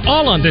barges,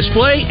 all on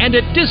display and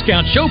at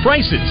discount show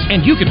prices.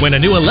 And you could win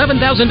a new $11,000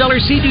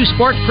 Sea-Doo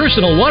Spark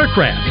personal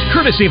watercraft,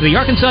 courtesy of the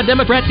Arkansas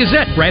Democrat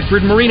Gazette,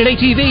 Bradford Marine and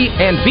ATV,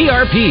 and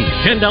BRP.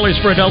 $10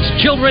 for adults,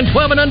 children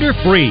 12 and under,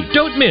 free.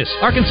 Don't miss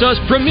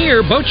Arkansas's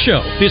premier boat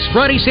show, this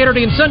Friday,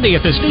 Saturday, and Sunday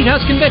at the State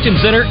House Convention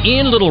Center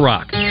in Little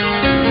Rock.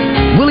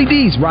 Willie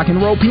D's Rock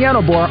and Roll Piano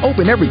Bar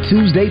open every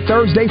Tuesday,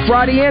 Thursday,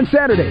 Friday, and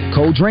Saturday.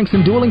 Cold drinks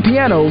and dueling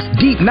pianos.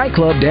 Deep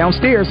Nightclub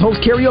downstairs hosts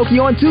karaoke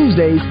on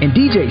Tuesdays and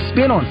DJ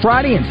Spin on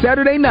Friday and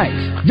Saturday nights.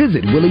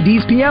 Visit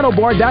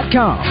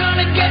WillieD'sPianoBar.com.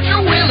 Gonna get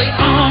your Willie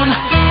on.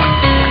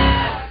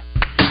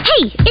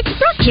 Hey, it's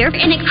Brooke here,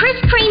 and at Chris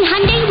Crane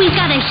Hyundai, we've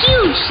got a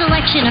huge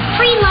selection of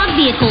pre-log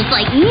vehicles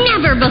like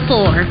never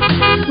before.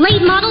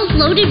 Late models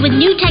loaded with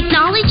new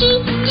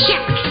technology?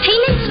 Check.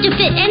 Payments to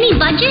fit any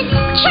budget?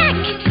 Check.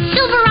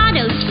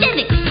 Silverados,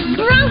 Civics,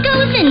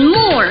 Broncos, and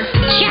more.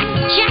 Check,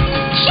 check,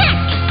 check.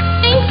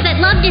 Thanks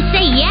that love to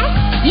say yes?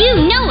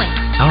 You know it.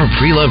 Our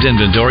pre-loved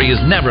inventory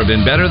has never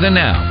been better than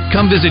now.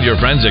 Come visit your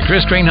friends at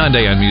Chris Crane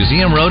Hyundai on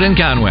Museum Road in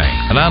Conway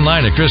and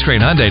online at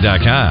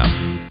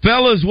ChrisCraneHyundai.com.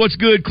 Fellas, what's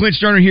good? Clint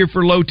Sterner here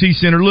for Low T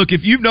Center. Look,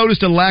 if you've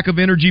noticed a lack of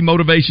energy,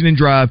 motivation, and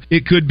drive,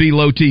 it could be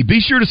low T. Be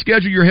sure to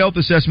schedule your health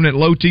assessment at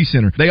Low T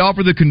Center. They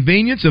offer the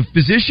convenience of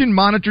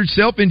physician-monitored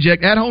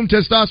self-inject at-home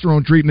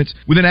testosterone treatments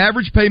with an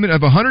average payment of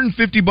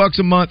 $150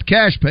 a month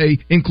cash pay,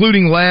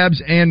 including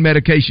labs and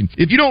medication.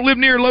 If you don't live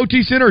near a Low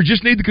T Center or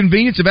just need the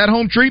convenience of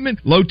at-home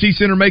treatment, Low T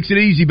Center makes it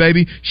easy,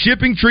 baby.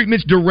 Shipping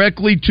treatments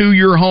directly to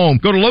your home.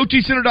 Go to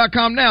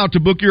lowtcenter.com now to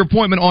book your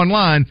appointment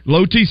online.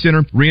 Low T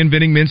Center,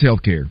 reinventing men's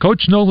healthcare.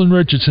 Coach Nolan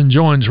Richardson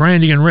joins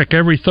Randy and Rick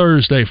every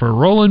Thursday for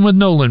Rollin' with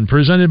Nolan,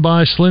 presented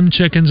by Slim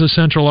Chickens of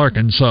Central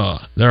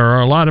Arkansas. There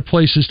are a lot of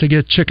places to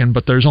get chicken,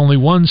 but there's only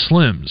one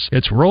Slim's.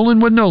 It's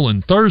Rollin' with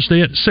Nolan, Thursday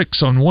at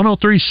 6 on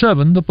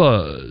 103.7 The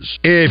Buzz.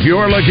 If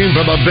you're looking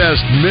for the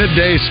best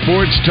midday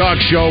sports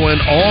talk show in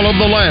all of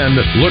the land,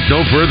 look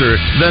no further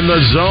than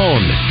The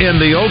Zone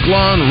in the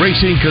Oaklawn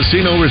Racing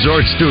Casino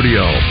Resort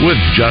Studio with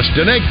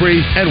Justin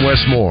Acree and Wes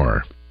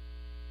Moore.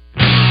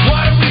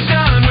 What have we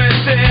done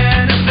with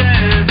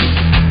innocence?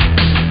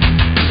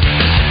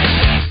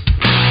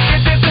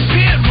 It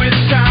disappeared with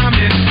time,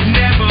 it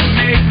never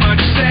made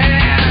much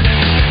sense.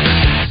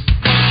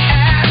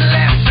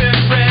 Adolescent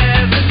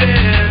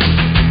president,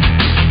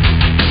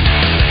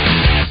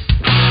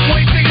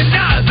 wasting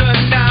another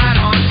night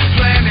on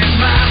planning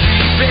my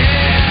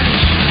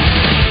revenge.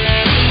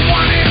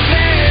 One is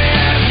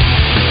dead,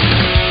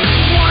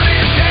 one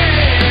is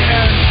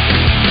dead,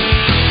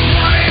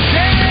 one is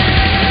dead.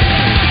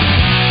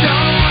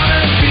 Don't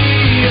wanna be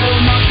a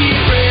monkey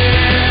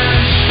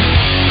wrench.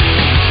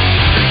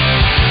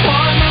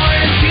 One more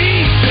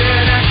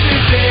indecent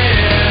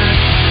accident.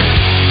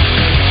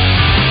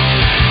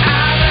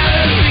 I'd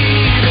rather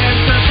leave than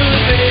suffer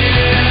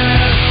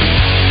this.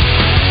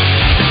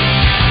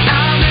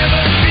 I'll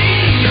never be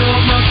your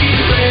monkey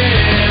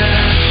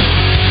wrench.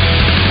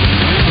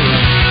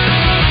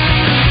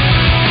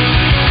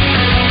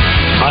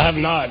 I have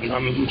not.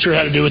 I'm sure it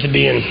had to do with it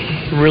being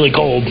really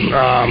cold.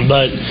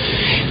 But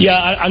yeah,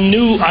 I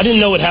knew, I didn't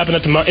know what happened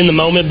in the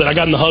moment, but I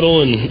got in the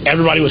huddle and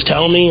everybody was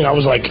telling me, and I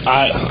was like,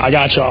 I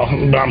got y'all,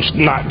 but I'm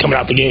not coming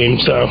out the game.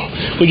 So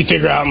we could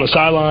figure out on the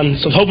sideline.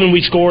 So I was hoping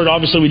we scored.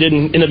 Obviously, we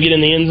didn't end up getting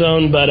in the end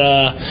zone, but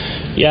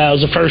yeah, it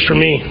was a first for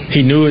me.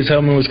 He knew his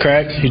helmet was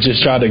cracked. He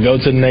just tried to go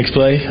to the next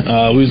play.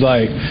 We was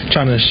like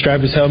trying to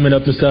strap his helmet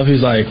up and stuff. He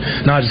was like,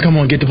 nah, just come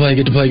on, get the play. You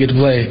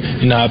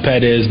know how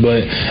Pat is,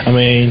 but I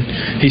mean,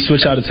 he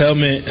switched out his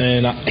helmet,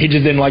 and he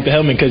just didn't like the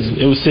helmet because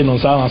it was sitting on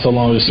the sideline so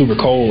long. It was super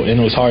cold, and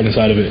it was hard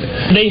inside of it.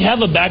 They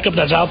have a backup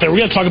that's out there. We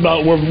got to talk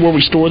about where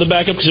we store the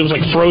backup because it was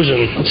like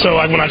frozen. So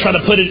like when I tried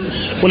to put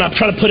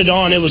it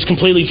on, it was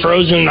completely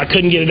frozen. I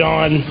couldn't get it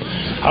on.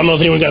 I don't know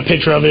if anyone got a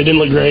picture of it. It didn't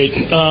look great,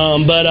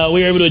 but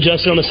we were able to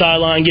adjust it on the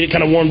sideline, get it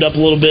kind of warmed up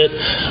a little bit,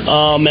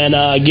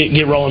 and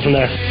get rolling from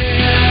there.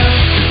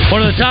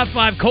 One of the top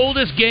 5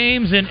 coldest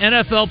games in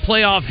NFL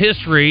playoff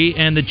history,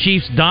 and the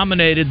Chiefs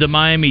dominated the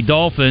Miami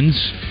Dolphins.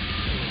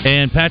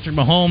 And Patrick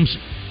Mahomes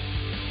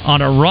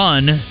on a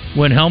run,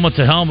 went helmet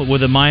to helmet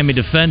with a Miami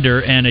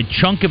defender, and a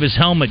chunk of his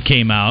helmet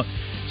came out.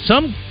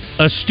 Some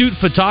astute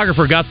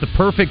photographer got the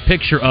perfect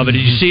picture of it.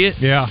 Did you see it?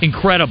 Yeah.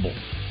 Incredible.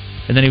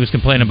 And then he was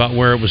complaining about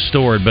where it was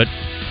stored, but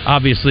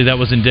obviously that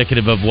was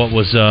indicative of what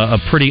was a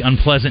pretty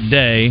unpleasant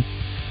day,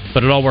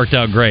 but it all worked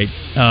out great.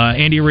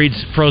 Andy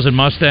Reid's frozen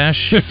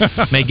mustache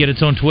may get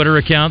its own Twitter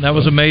account. That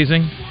was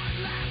amazing.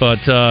 But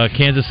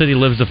Kansas City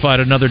lives to fight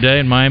another day,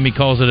 and Miami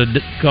calls it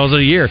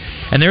a year.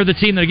 And they're the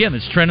team that, again,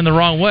 that's trending the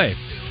wrong way.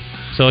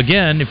 So,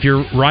 again, if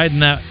you're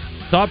riding that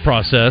thought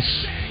process,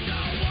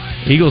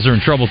 Eagles are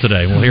in trouble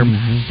today. We'll hear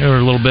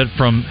a little bit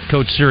from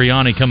Coach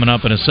Sirianni coming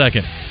up in a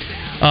second.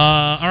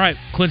 All right,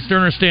 Clint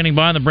Sterner standing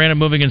by on the Brandon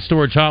Moving and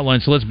Storage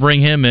Hotline, so let's bring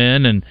him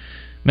in. And,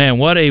 man,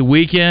 what a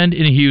weekend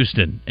in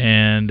Houston.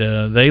 And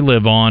they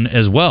live on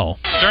as well.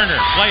 Sterner,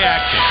 play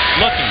action,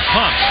 looking,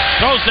 pumps,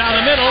 throws down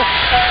the middle,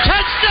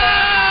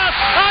 touchdown,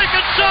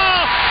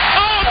 Arkansas!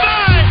 Oh,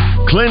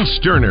 my! Clint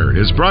Sterner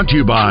is brought to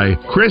you by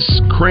Chris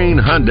Crane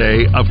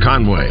Hyundai of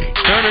Conway.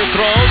 Sterner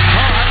throws,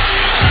 caught.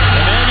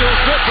 Emmanuel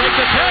Smith breaks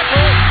the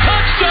tackle,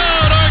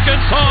 touchdown,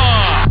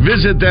 Arkansas!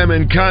 Visit them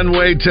in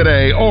Conway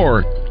today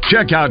or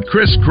check out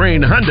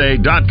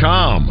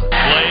ChrisCraneHyundai.com.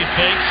 Play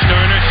fake,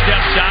 Sterner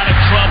steps out of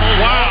trouble,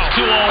 walks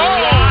to a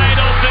wide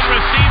open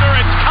receiver,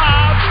 it's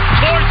Cobb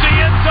towards the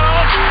end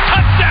zone,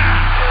 touchdown!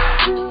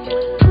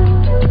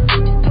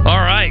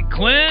 All right,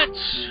 Clint,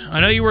 I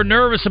know you were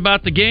nervous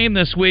about the game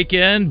this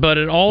weekend, but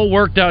it all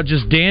worked out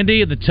just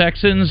dandy, and the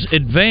Texans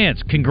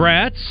advanced.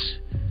 Congrats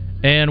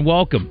and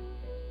welcome.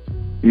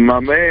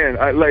 My man,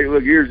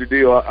 look, here's the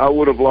deal. I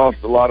would have lost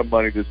a lot of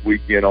money this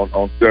weekend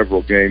on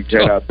several games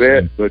had I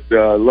bet, but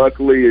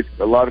luckily, it's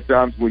a lot of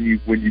times when you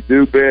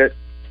do bet,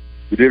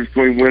 the difference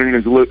between winning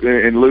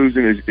and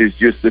losing is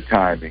just the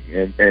timing.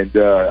 And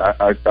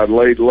I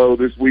laid low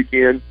this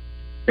weekend,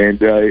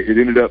 and it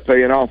ended up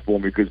paying off for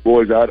me because,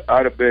 boys,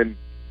 I'd have been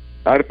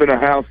a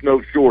house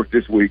note short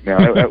this week. Now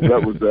that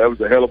was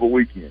a hell of a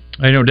weekend.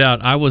 No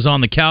doubt. I was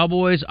on the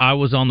Cowboys. I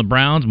was on the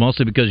Browns,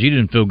 mostly because you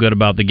didn't feel good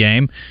about the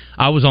game.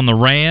 I was on the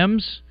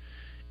Rams,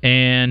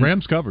 and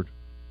Rams covered.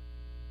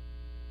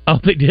 Oh,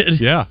 they did?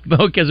 Yeah.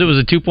 Because it was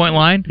a 2-point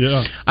line?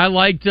 Yeah. I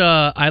liked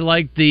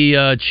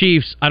the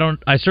Chiefs.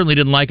 I certainly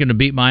didn't like them to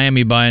beat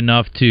Miami by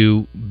enough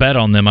to bet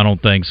on them, I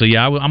don't think. So,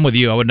 yeah, I'm with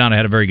you. I would not have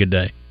had a very good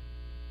day.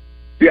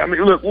 Yeah, I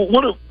mean, look,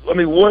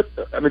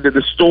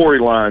 the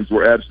storylines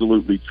were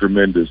absolutely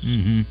tremendous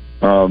in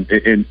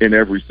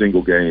every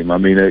single game. I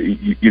mean,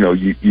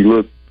 you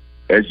look,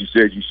 as you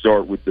said, you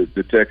start with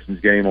the Texans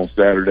game on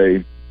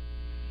Saturday,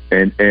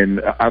 and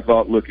I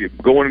thought, look,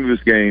 going into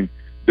this game,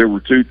 there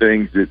were two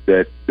things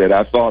that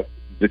I thought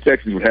the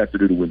Texans would have to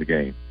do to win the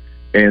game.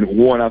 And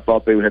one, I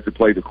thought they would have to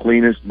play the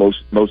cleanest,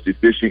 most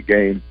efficient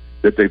game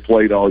that they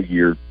played all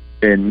year.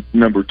 And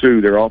number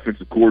two, their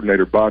offensive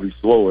coordinator, Bobby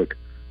Slowick,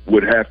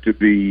 would have to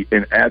be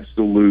an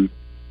absolute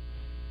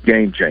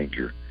game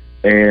changer.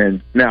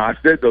 And now I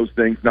said those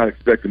things not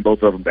expecting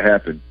both of them to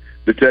happen.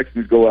 The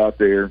Texans go out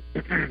there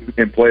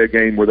and play a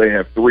game where they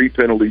have 3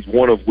 penalties,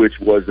 one of which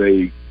was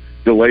a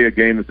delay a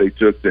game that they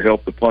took to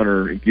help the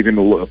punter and give him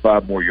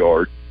 5 more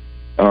yards.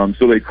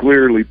 So they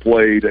clearly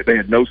played. They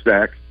had no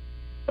sacks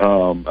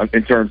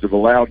in terms of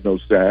allowed no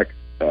sacks.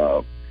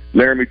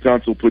 Laramie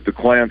Tunsil put the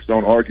clamps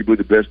on arguably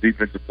the best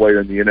defensive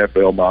player in the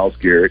NFL, Myles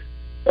Garrett.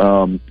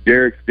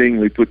 Derek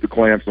Stingley put the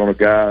clamps on a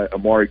guy,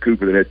 Amari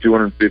Cooper, that had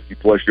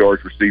 250-plus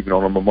yards receiving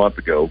on him a month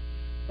ago.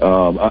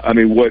 I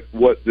mean,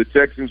 what the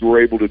Texans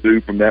were able to do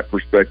from that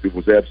perspective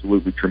was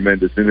absolutely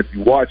tremendous. And if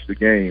you watch the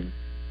game,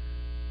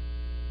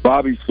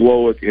 Bobby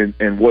Slowick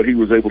and what he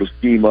was able to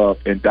scheme up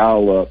and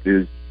dial up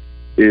is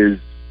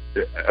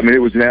I mean,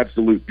 it was an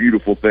absolute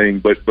beautiful thing.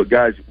 But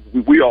guys,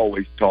 we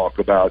always talk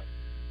about,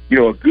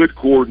 a good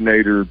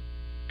coordinator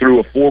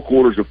through 4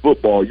 quarters of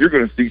football, you're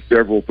going to see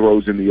several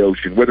throws in the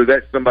ocean, whether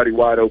that's somebody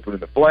wide open in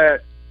the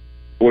flat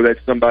or that's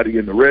somebody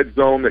in the red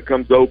zone that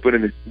comes open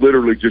and it's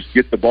literally just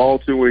get the ball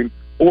to him,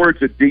 or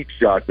it's a deep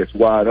shot that's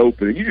wide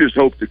open. And you just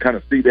hope to kind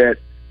of see that.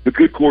 The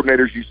good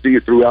coordinators, you see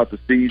it throughout the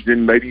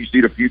season. Maybe you see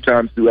it a few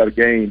times throughout a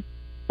game.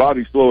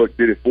 Bobby Slowick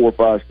did it 4,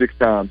 5, 6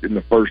 times in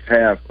the first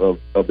half of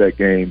that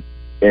game,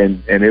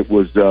 and it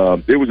was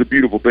a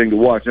beautiful thing to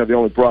watch. Now, the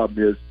only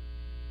problem is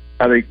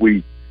I think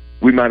we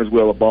might as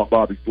well have bought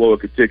Bobby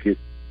Slowick a ticket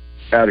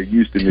out of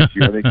Houston this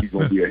year. I think he's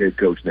going to be a head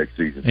coach next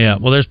season. Yeah,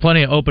 well, there's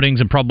plenty of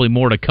openings and probably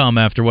more to come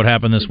after what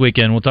happened this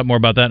weekend. We'll talk more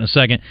about that in a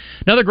second.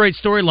 Another great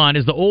storyline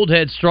is the old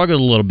heads struggled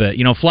a little bit.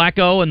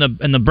 Flacco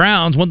and the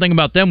Browns, one thing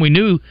about them we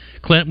knew,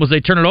 Clint, was they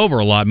turn it over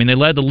a lot. I mean, they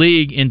led the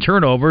league in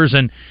turnovers,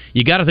 and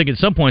you got to think at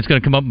some point it's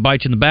going to come up and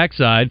bite you in the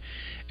backside.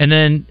 And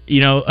then,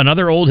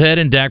 another old head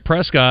in Dak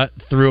Prescott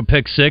threw a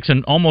pick 6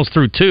 and almost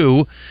threw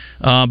 2,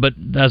 but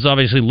that's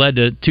obviously led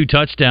to 2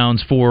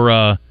 touchdowns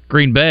for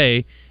Green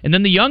Bay. And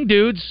then the young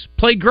dudes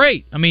played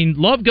great. I mean,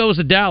 Love goes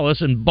to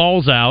Dallas and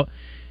balls out,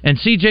 and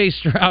C.J.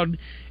 Stroud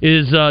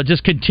is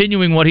just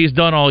continuing what he's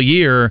done all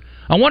year.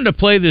 I wanted to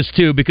play this,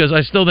 too, because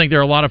I still think there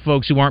are a lot of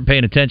folks who aren't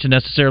paying attention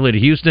necessarily to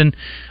Houston,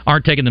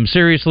 aren't taking them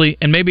seriously,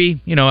 and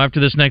maybe, after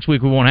this next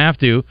week we won't have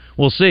to.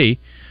 We'll see.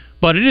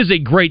 But it is a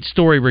great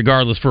story,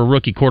 regardless, for a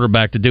rookie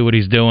quarterback to do what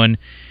he's doing.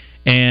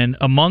 And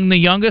among the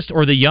youngest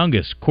or the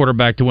youngest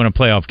quarterback to win a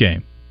playoff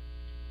game?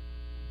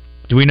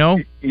 Do we know?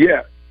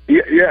 Yeah.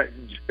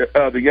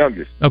 The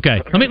youngest.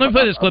 Okay. Let me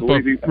play this clip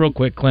real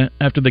quick, Clint,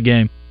 after the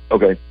game.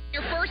 Okay.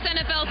 Your first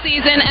NFL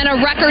season and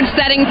a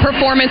record-setting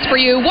performance for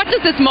you. What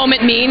does this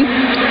moment mean?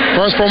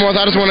 First and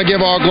foremost, I just want to give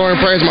all glory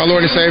and praise to my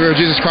Lord and Savior,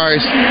 Jesus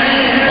Christ.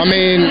 I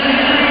mean,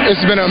 it's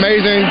been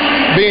amazing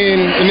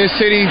being in this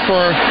city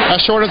for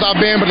as short as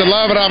I've been, but the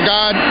love that I've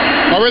got,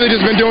 I've really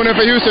just been doing it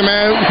for Houston,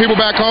 man. People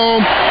back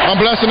home, I'm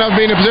blessed enough to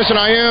be in the position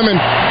I am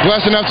and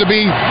blessed enough to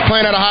be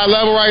playing at a high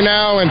level right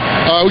now, and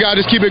we got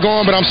to just keep it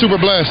going, but I'm super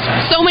blessed.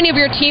 So many of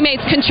your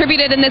teammates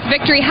contributed in this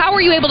victory. How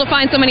were you able to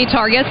find so many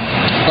targets?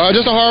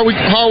 Just the hard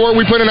work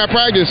we put in at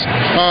practice.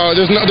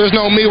 There's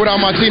no me without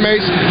my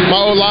teammates,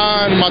 my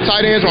O-line, my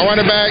tight ends, my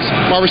running backs,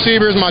 my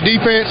receivers, my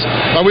defense.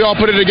 We all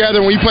put it together.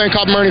 When you playing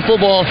complimentary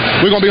football,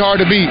 we're going to be hard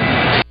to beat.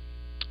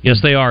 Yes,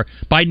 they are.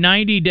 By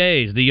 90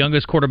 days, the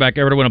youngest quarterback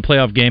ever to win a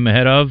playoff game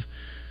ahead of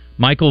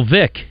Michael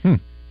Vick,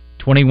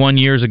 21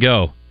 years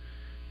ago.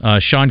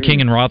 Sean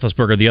King and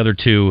Roethlisberger, the other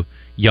two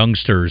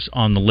youngsters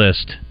on the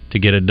list to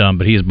get it done,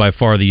 but he is by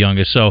far the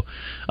youngest. So,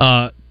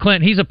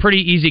 Clint, he's a pretty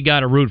easy guy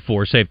to root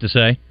for, safe to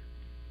say.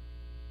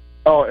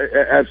 Oh,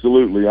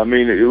 absolutely. I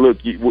mean, look,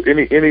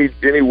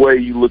 any way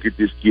you look at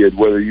this kid,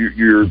 whether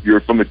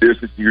you're from a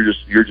distance,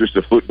 you're just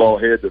a football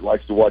head that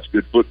likes to watch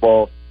good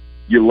football,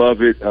 you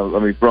love it. I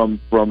mean, from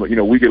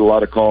we get a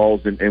lot of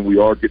calls, and we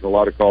are getting a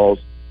lot of calls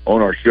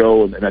on our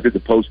show, and I did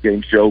the post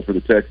game show for the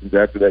Texans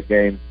after that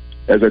game,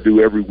 as I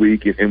do every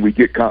week, and we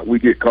get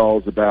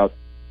calls about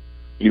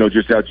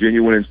just how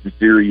genuine and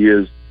sincere he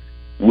is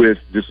with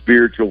the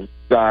spiritual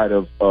side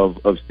of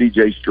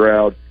C.J.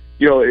 Stroud.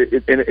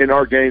 In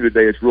our game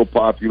today, it's real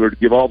popular to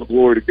give all the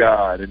glory to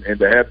God and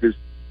to have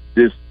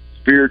this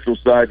spiritual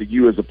side to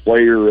you as a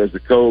player, as a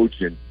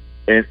coach, and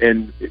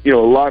a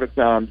lot of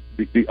times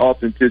the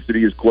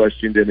authenticity is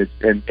questioned, and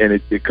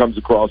it comes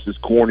across as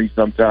corny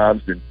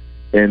sometimes, and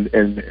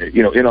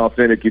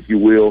inauthentic, if you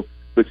will.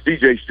 But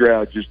C.J.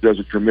 Stroud just does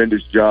a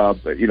tremendous job,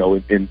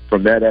 in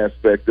from that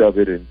aspect of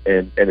it,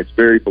 and it's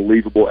very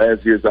believable, as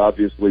is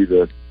obviously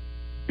the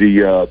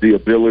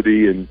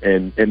ability, and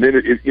then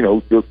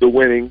the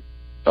winning.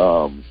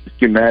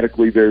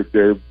 Schematically,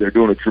 they're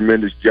doing a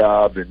tremendous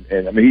job,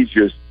 and I mean he's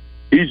just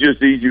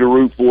easy to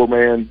root for,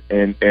 man,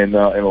 and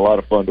a lot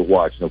of fun to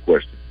watch, no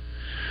question.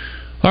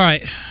 All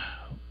right,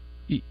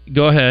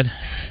 go ahead,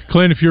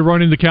 Clint. If you're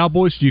running the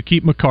Cowboys, do you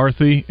keep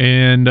McCarthy,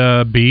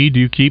 and B,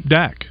 do you keep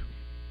Dak?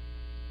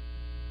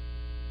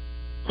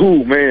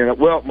 Oh man,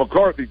 well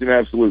McCarthy's an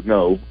absolute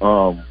no.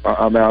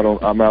 I'm out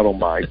on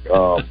Mike.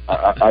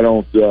 I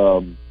don't.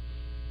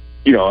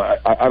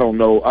 I don't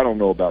know. I don't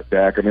know about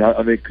Dak. I mean,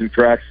 I think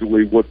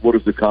contractually, what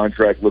does the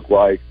contract look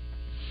like?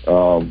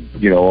 Are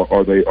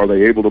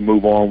they able to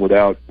move on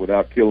without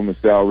killing the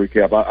salary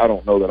cap? I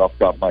don't know that off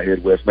the top of my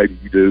head, Wes. Maybe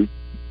you do,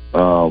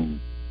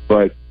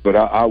 but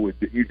I would.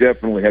 You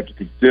definitely have to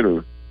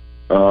consider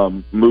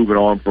moving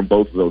on from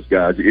both of those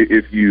guys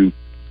if you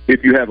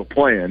have a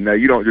plan. Now,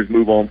 you don't just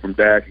move on from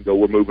Dak and go,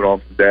 we're moving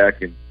on from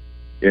Dak and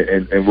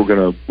we're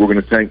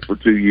gonna tank for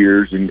 2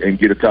 years and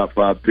get a top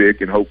 5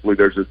 pick, and hopefully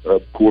there's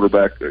a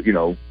quarterback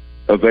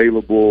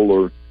available,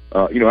 or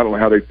I don't know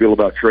how they feel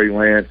about Trey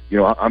Lance.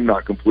 I'm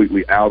not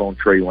completely out on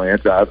Trey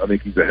Lance. I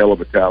think he's a hell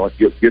of a talent,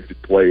 gifted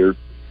player.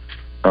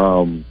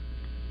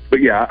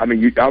 But yeah, I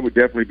mean, I would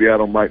definitely be out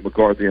on Mike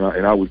McCarthy, and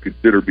I would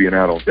consider being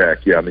out on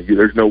Dak. Yeah, I mean,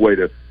 there's no way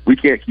we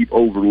can't keep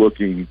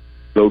overlooking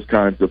those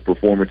kinds of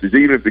performances,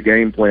 even if the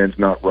game plan's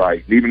not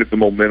right, even if the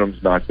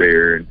momentum's not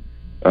there, and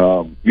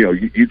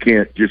you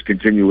can't just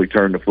continually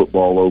turn the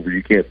football over.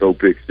 You can't throw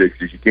pick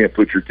sixes. You can't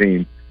put your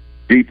team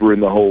deeper in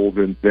the hole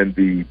than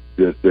the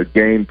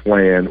game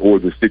plan or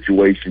the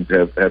situations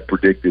have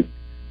predicted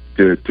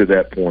to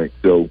that point.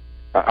 So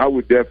I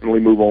would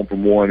definitely move on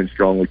from one and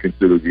strongly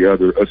consider the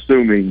other,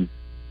 assuming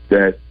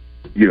that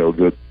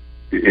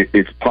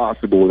it's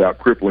possible without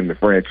crippling the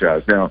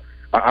franchise. Now,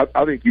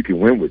 I think you can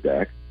win with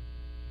Dak.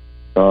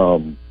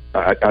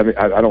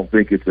 I don't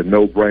think it's a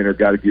no-brainer.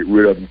 Got to get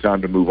rid of him.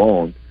 Time to move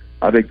on.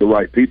 I think the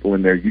right people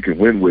in there, you can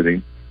win with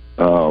him.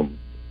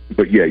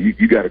 But yeah,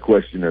 you got to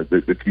question the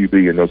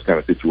QB in those kind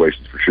of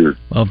situations for sure.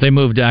 Well, if they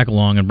move Dak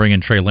along and bring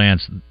in Trey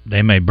Lance,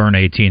 they may burn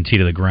AT&T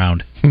to the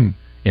ground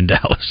in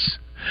Dallas.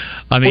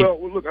 I mean,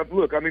 well,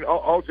 look. I mean,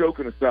 all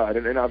joking aside,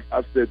 and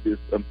I've said this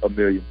a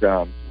million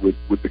times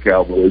with the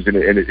Cowboys, and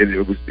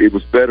it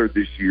was better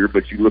this year.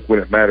 But you look when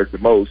it mattered the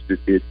most,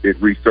 it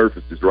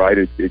resurfaces,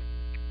 right?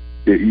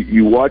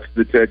 You watch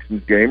the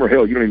Texans game, or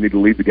hell, you don't even need to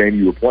leave the game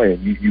you were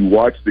playing. You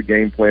watch the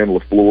game plan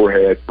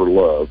LaFleur had for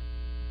Love,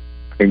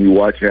 and you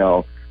watch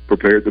how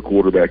prepared the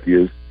quarterback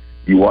is.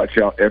 You watch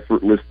how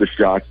effortless the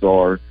shots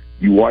are.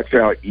 You watch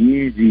how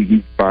easy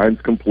he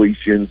finds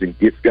completions and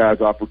gets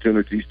guys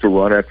opportunities to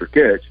run after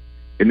catch.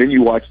 And then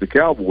you watch the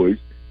Cowboys,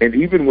 and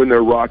even when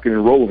they're rocking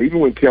and rolling, even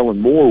when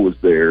Kellen Moore was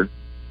there,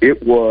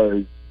 it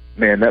was,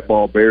 man, that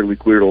ball barely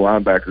cleared a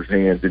linebacker's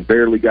hands and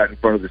barely got in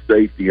front of the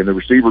safety, and the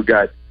receiver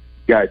got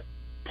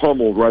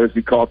pummeled right as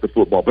he caught the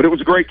football. But it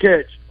was a great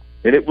catch,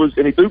 and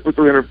he threw for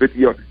 350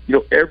 yards. You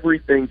know,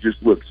 everything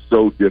just looks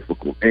so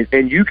difficult.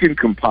 And you can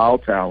compile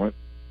talent,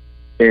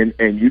 and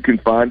you can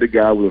find a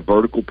guy with a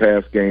vertical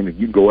pass game, and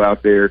you can go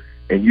out there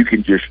and you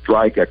can just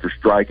strike after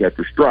strike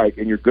after strike,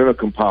 and you're going to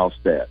compile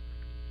stats.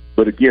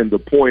 But again, the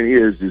point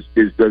is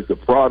does the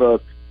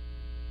product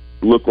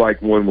look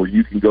like one where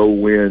you can go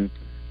win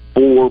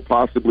 4,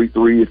 possibly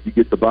 3 if you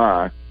get the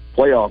bye,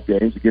 playoff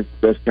games against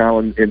the best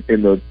talent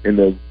in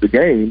the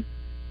game,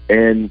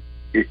 and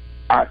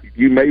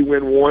you may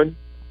win 1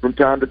 from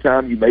time to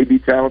time. You may be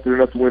talented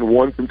enough to win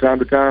 1 from time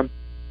to time,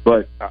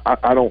 but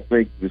I don't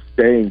think the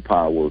staying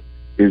power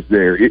is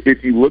there.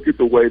 If you look at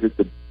the way that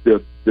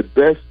the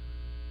best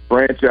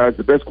franchise,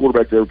 the best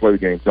quarterback to ever play the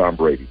game, Tom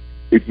Brady,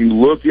 if you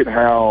look at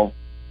how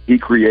he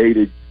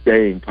created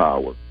staying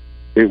power,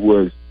 it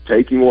was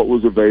taking what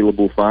was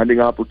available, finding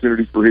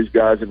opportunities for his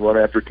guys and run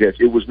after catch.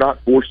 It was not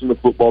forcing the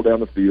football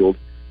down the field,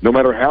 no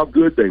matter how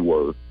good they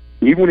were.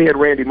 Even when he had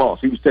Randy Moss,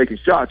 he was taking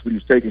shots, but he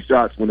was taking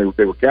shots when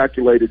they were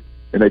calculated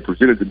and they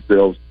presented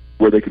themselves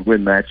where they could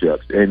win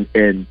matchups.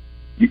 And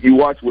you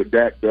watch what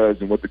Dak does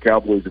and what the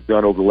Cowboys have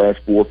done over the last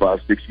 4,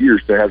 5, 6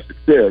 years to have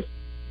success.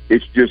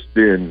 It's just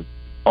been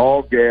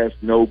all gas,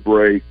 no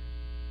brakes,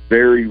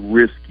 very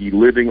risky,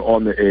 living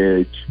on the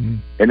edge.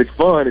 And it's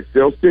fun. It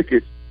sells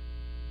tickets,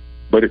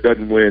 but it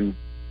doesn't win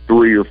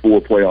 3 or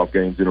 4 playoff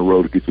games in a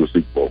row to get to a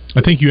Super Bowl.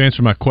 I think you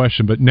answered my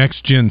question, but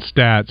Next Gen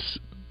Stats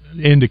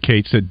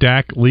indicates that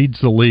Dak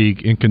leads the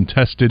league in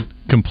contested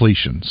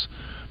completions.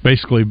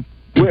 Basically,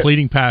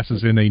 completing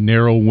passes in a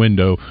narrow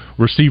window,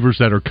 receivers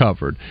that are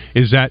covered.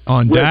 Is that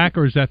on Dak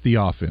or is that the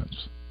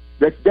offense?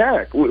 That's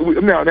Dak.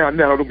 Now,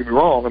 don't get me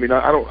wrong. I mean,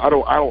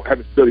 I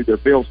haven't studied their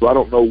film, so I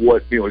don't know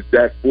what, is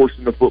Dak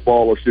forcing the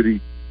football or should he?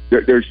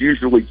 There's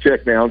usually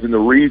checkdowns, and the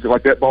reason,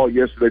 like that ball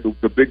yesterday,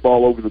 the big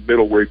ball over the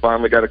middle where he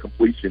finally got a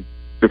completion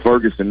to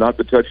Ferguson, not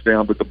the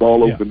touchdown, but the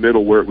ball over the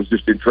middle where it was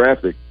just in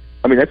traffic.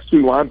 I mean, that's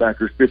 2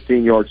 linebackers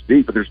 15 yards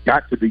deep, but there's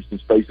got to be some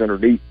space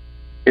underneath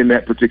in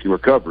that particular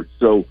coverage.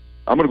 So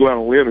I'm going to go out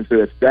on a limb and say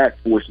that's Dak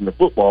forcing the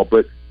football,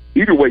 but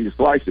either way you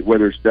slice it,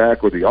 whether it's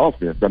Dak or the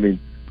offense, I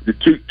mean, the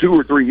 2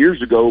 or 3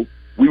 years ago,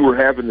 we were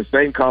having the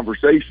same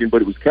conversation,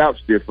 but it was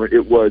couched different.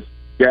 It was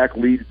Dak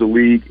leads the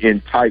league in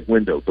tight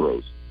window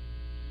throws.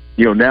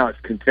 Now it's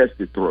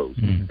contested throws.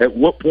 At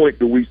what point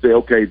do we say,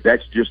 okay,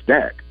 that's just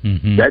Dak?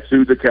 That's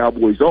who the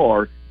Cowboys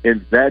are,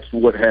 and that's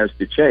what has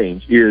to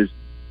change is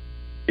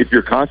if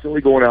you're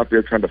constantly going out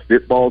there trying to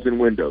fit balls in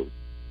windows,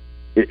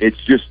 it's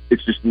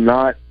just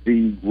not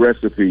the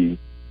recipe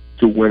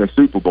to win a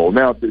Super Bowl.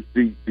 Now,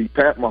 the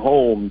Pat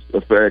Mahomes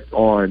effect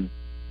on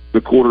the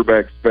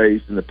quarterback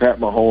space and the Pat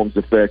Mahomes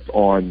effect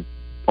on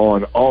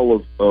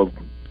all of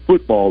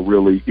football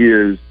really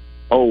is,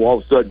 all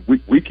of a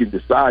sudden we can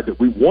decide that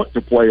we want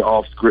to play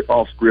off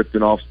script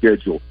and off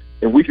schedule,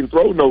 and we can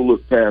throw no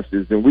look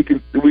passes, and we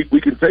can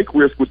take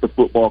risks with the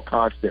football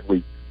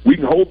constantly. We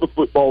can hold the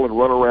football and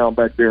run around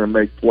back there and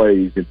make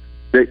plays, and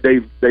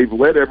they've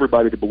led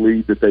everybody to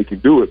believe that they can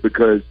do it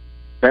because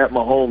Pat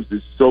Mahomes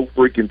is so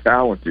freaking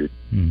talented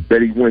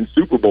that he wins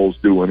Super Bowls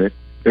doing it,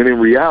 and in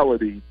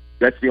reality,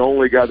 that's the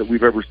only guy that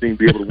we've ever seen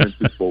be able to win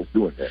Super Bowls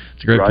doing that.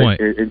 That's a great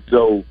point. And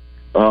so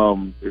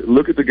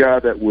look at the guy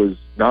that was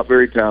not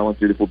very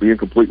talented, if we're being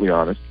completely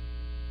honest,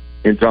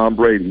 in Tom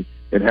Brady,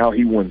 and how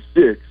he won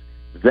 6.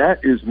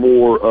 That is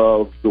more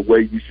of the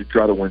way you should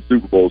try to win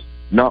Super Bowls,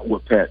 not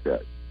what Pat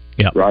does.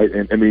 Yeah. Right?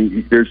 And I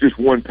mean, there's just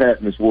one Pat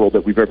in this world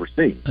that we've ever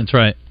seen. That's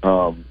right.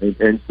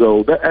 And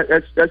so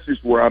that's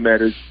just where I'm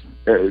at is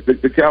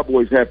the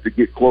Cowboys have to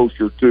get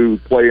closer to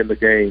playing the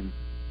game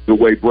the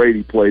way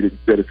Brady played it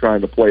instead of trying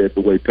to play it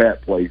the way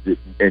Pat plays it.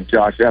 And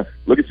Josh Allen.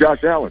 Look at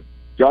Josh Allen.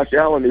 Josh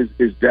Allen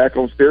is Dak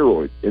on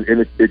steroids.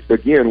 And it's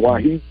again,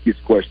 why he gets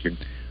questioned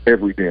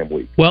every damn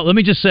week. Well, let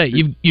me just say,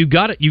 you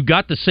got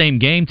the same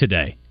game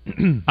today.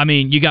 I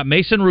mean, you got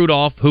Mason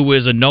Rudolph, who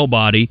is a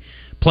nobody,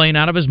 playing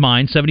out of his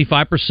mind,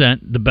 75%,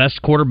 the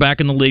best quarterback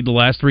in the league the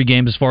last 3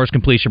 games as far as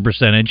completion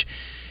percentage,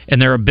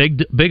 and they're a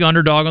big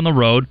underdog on the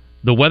road.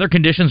 The weather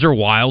conditions are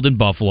wild in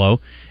Buffalo,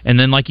 and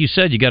then, like you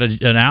said, you got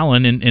an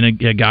Allen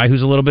and a guy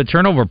who's a little bit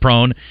turnover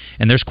prone,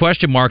 and there's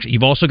question marks.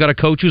 You've also got a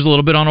coach who's a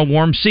little bit on a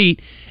warm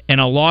seat,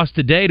 and a loss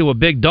today to a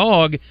big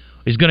dog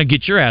is going to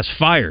get your ass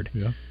fired.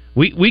 Yeah.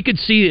 We could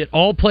see it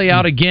all play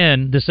out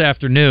again this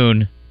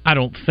afternoon. I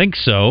don't think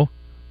so,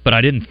 but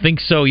I didn't think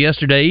so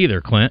yesterday either,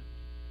 Clint.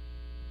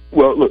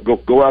 Well,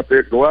 look, go out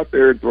there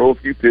and throw a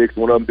few picks,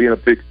 one of them being a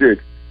pick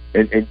 6,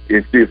 and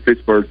see if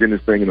Pittsburgh's in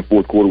this thing in the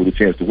fourth quarter with a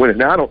chance to win it.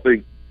 Now, I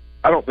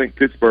don't think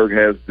Pittsburgh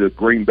has the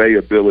Green Bay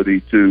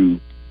ability to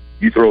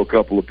you throw a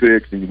couple of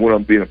picks and one of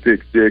them being a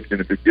pick 6, and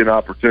if it's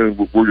inopportune,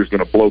 we're just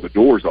going to blow the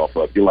doors off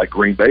of you like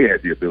Green Bay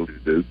had the ability to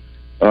do.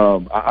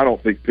 I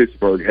don't think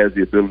Pittsburgh has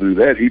the ability to do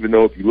that, even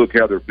though if you look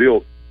how they're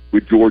built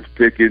with George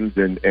Pickens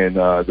and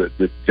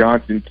the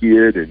Johnson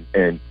kid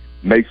and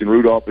Mason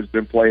Rudolph has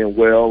been playing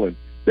well, and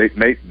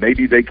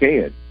maybe they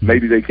can.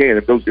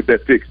 If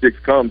that pick 6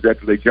 comes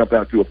after they jump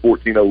out to a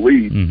 14-0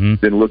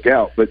 lead, then look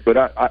out. But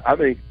I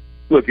think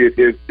look,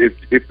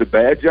 if the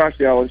bad Josh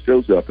Allen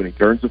shows up and he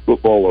turns the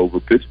football over,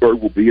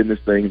 Pittsburgh will be in this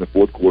thing in the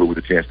fourth quarter with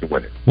a chance to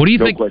win it. What do you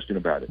think? No question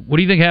about it. What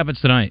do you think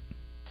happens tonight?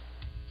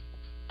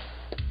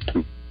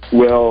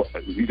 Well,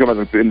 you talking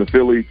about in the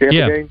Philly-Tampa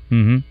game?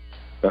 Mm-hmm.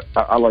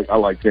 I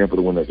like Tampa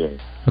to win that game.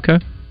 Okay.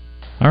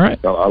 All right.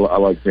 I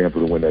like Tampa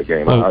to win that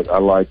game. Oh. I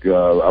like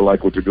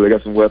what they're doing. They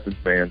got some weapons,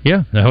 man.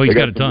 Yeah, he's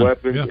got a ton.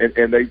 Weapons,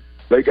 yeah. and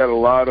they got a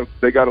lot of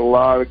good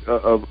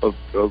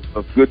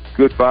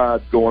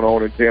vibes going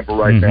on in Tampa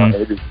right now. And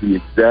it is the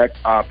exact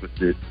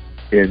opposite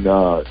in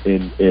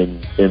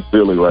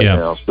Philly right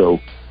now. So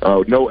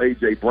no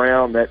A.J.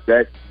 Brown.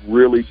 That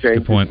really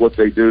changes what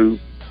they do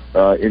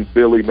in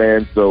Philly,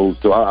 man. So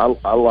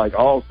I like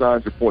all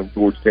signs are pointing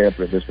towards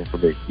Tampa in this one for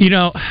me. You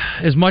know,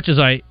 as much as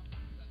I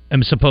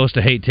am supposed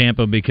to hate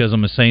Tampa because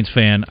I'm a Saints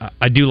fan,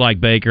 I do like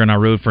Baker and I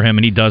root for him,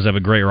 and he does have a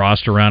great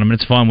roster around him. And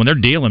it's fun when they're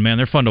dealing, man.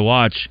 They're fun to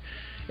watch.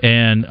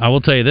 And I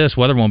will tell you this,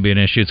 weather won't be an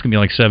issue. It's going to be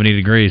like 70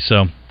 degrees.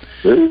 So,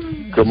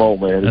 come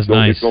on, man. That's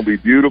nice. It's going to be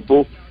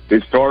beautiful.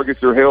 His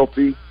targets are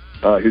healthy.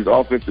 His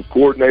offensive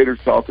coordinator's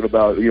talking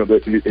about,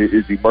 that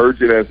is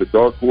emerging as a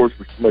dark horse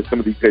for some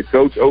of these head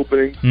coach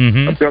openings.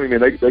 Mm-hmm. I'm telling you,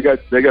 man, they got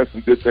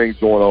some good things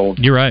going on.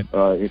 You're right.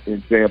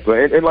 In Tampa,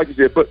 and like you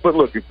said, but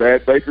look, if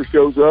Thad Baker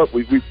shows up,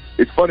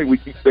 it's funny we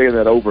keep saying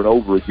that over and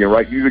over again,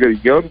 right? You either got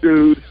a young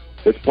dude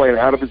that's playing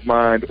out of his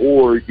mind,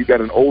 or you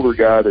got an older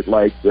guy that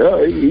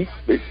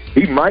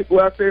he might go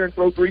out there and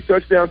throw 3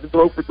 touchdowns and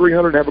throw for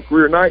 300 and have a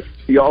career night.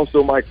 He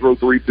also might throw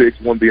 3 picks,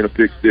 one being a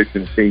pick six,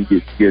 and the team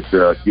gets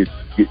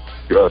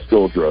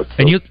skull drugs. So,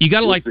 and you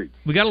got to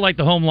we got to like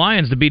the home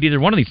Lions to beat either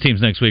one of these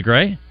teams next week,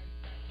 right?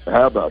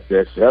 How about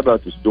that? How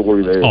about the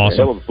story there? Awesome.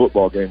 Hell of a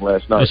football game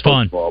last night. It was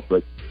fun.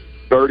 But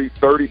 30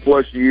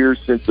 plus years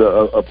since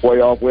a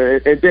playoff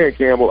win. And Dan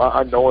Campbell,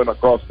 I know him. I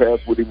crossed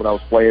paths with him when I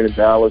was playing in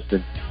Dallas,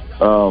 and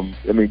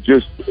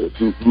just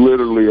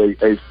literally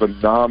a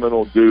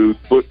phenomenal dude,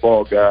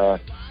 football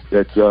guy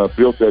that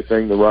built that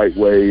thing the right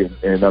way.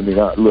 And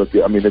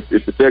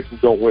if the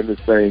Texans don't win this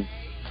thing,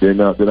 then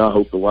I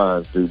hope the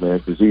Lions do, man,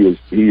 because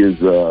he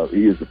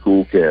is a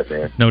cool cat,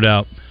 man. No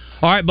doubt.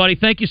 All right, buddy.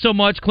 Thank you so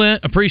much,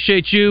 Clint.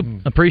 Appreciate you.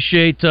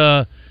 Appreciate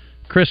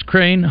Chris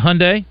Crane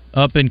Hyundai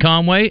up in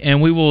Conway,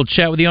 and we will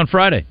chat with you on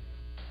Friday.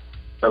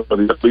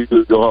 Please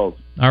go home.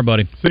 All right,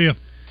 buddy. See ya.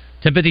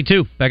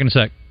 10:52. Back in a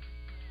sec.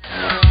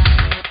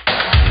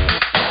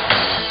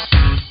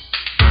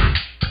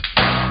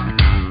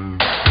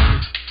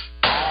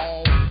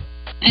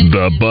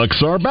 The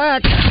Bucks are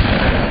back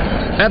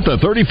at the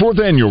 34th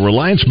Annual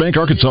Reliance Bank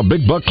Arkansas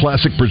Big Buck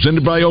Classic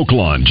presented by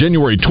Oaklawn,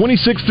 January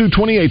 26th through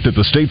 28th at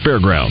the State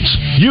Fairgrounds.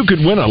 You could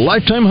win a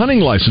lifetime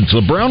hunting license,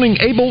 a Browning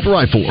A-Bolt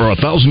rifle, or a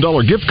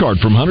 $1,000 gift card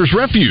from Hunter's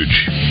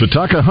Refuge. The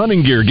Taka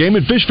Hunting Gear Game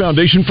 & Fish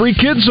Foundation free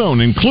kids zone,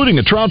 including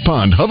a trout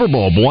pond,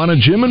 hoverball, Bwana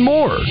Gym, and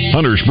more.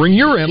 Hunters, bring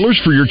your antlers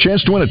for your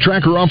chance to win a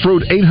Tracker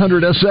Off-Road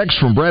 800SX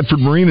from Bradford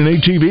Marine and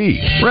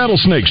ATV.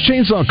 Rattlesnakes,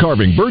 chainsaw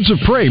carving, birds of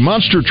prey,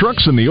 monster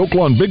trucks, and the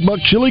Oaklawn Big Buck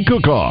Chili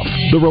Cook-Off.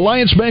 The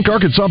Reliance Bank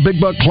Arkansas Big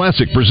Buck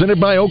Classic presented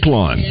by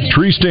Oaklawn.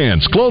 Tree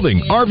stands, clothing,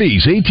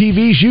 RVs,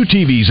 ATVs,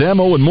 UTVs,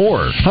 ammo, and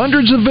more.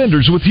 Hundreds of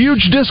vendors with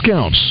huge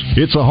discounts.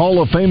 It's a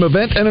Hall of Fame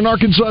event and an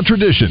Arkansas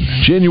tradition.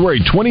 January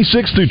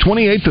 26th through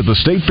 28th at the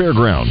State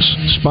Fairgrounds.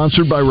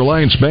 Sponsored by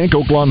Reliance Bank,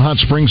 Oaklawn Hot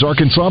Springs,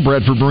 Arkansas,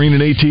 Bradford Marine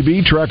and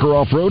ATV, Tracker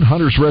Off-Road,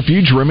 Hunter's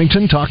Refuge,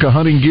 Remington, Taka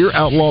Hunting Gear,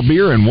 Outlaw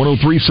Beer, and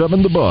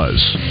 103.7 The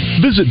Buzz.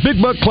 Visit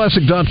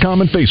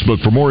BigBuckClassic.com and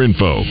Facebook for more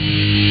info.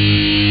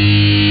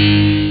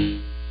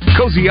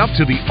 Cozy up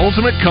to the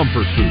ultimate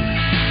comfort food.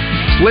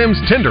 Slim's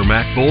Tender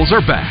Mac Bowls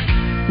are back.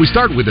 We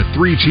start with a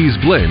 3-cheese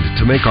blend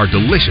to make our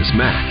delicious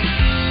mac,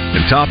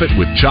 and top it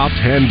with chopped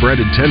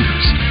hand-breaded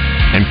tenders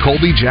and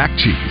Colby Jack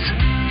cheese.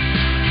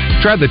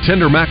 Try the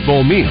Tender Mac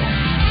Bowl meal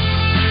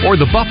or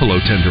the Buffalo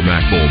Tender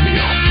Mac Bowl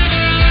meal.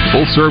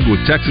 Both served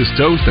with Texas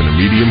toast and a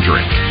medium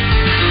drink.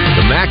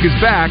 The Mac is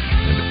back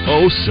and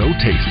oh so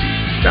tasty.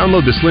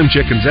 Download the Slim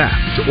Chickens app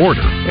to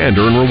order and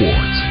earn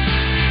rewards.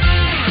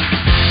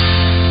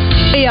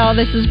 Hey y'all,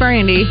 this is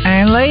Brandy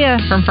and Leah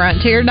from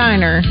Frontier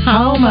Diner,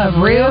 home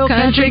of real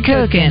country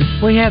cooking.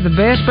 We have the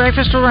best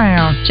breakfast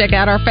around. Check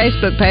out our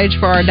Facebook page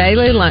for our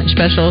daily lunch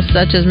specials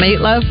such as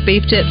meatloaf,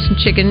 beef tips, and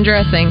chicken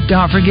dressing.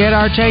 Don't forget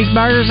our Chase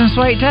burgers and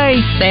sweet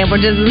tea,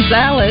 sandwiches and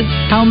salads,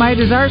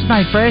 homemade desserts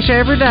made fresh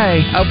every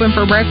day. Open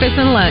for breakfast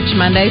and lunch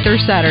Monday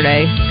through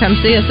Saturday. Come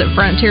see us at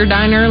Frontier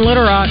Diner in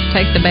Little Rock.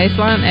 Take the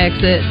Baseline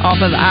exit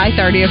off of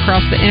I-30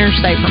 across the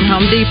interstate from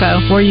Home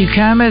Depot, where you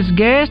come as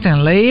guest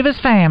and leave as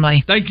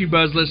family. Thank you,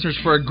 Buzz listeners,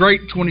 for a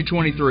great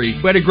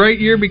 2023. We had a great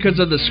year because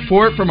of the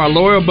support from our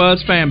loyal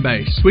Buzz fan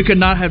base. We could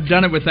not have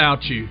done it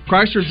without you.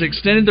 Chrysler's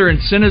extended their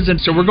incentives, and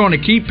so we're going to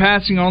keep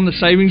passing on the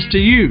savings to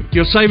you.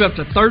 You'll save up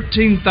to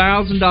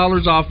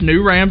 $13,000 off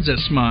new Rams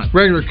this month.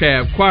 Regular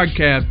cab, quad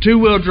cab,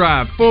 two-wheel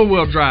drive,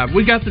 four-wheel drive.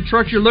 We got the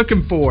truck you're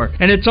looking for,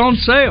 and it's on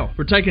sale.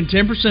 We're taking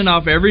 10%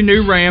 off every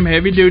new Ram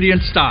heavy duty in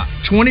stock,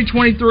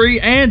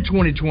 2023 and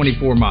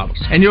 2024 models.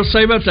 And you'll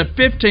save up to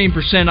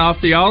 15%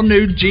 off the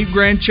all-new Jeep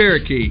Grand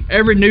Cherokee.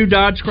 Every new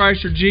Dodge,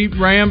 Chrysler, Jeep,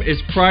 Ram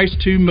is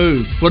priced to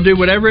move. We'll do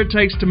whatever it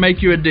takes to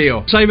make you a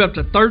deal. Save up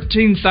to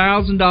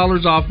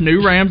 $13,000 off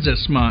new Rams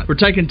this month. We're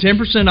taking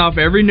 10% off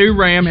every new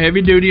Ram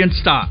heavy duty in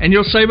stock. And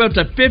you'll save up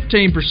to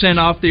 15%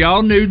 off the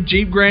all-new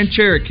Jeep Grand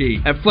Cherokee.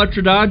 At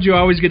Fletcher Dodge, you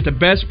always get the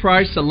best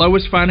price, the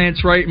lowest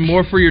finance rate, and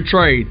more for your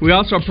trade. We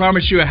also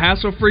promise you a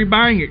hassle-free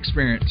buying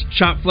experience.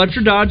 Shop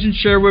Fletcher Dodge in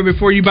Sherwood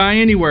before you buy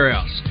anywhere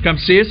else. Come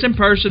see us in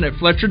person at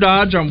Fletcher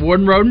Dodge on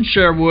Warden Road in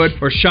Sherwood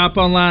or shop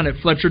online at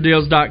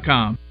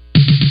FletcherDeals.com.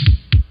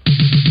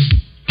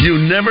 You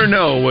never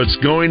know what's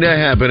going to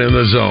happen in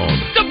the zone.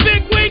 It's a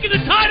big week and the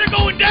Tide are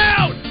going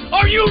down.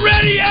 Are you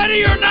ready,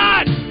 Eddie, or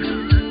not?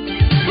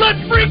 Let's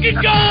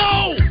freaking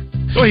go!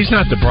 Well, he's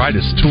not the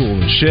brightest tool in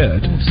the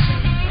shed.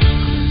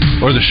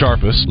 Or the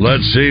sharpest.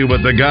 Let's see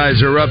what the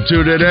guys are up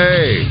to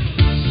today.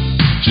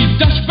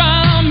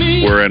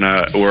 We're in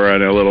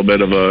a little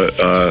bit of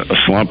a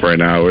slump right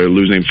now. We're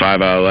losing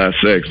 5 out of the last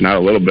 6. Not a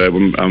little bit.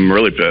 I'm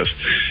really pissed.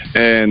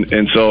 And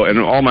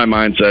all my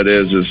mindset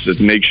is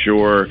to make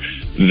sure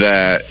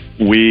that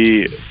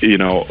we,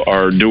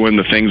 are doing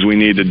the things we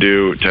need to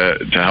do to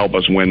help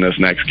us win this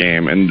next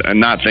game, and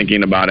not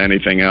thinking about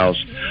anything else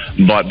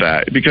but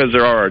that, because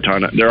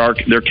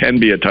there can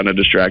be a ton of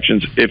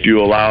distractions if you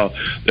allow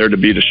there to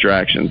be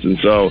distractions. And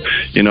so,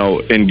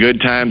 in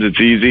good times it's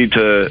easy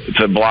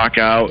to block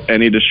out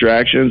any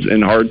distractions.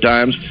 In hard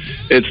times,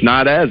 it's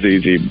not as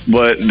easy.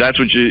 But that's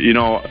what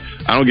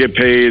I don't get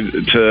paid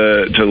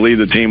to lead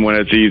the team when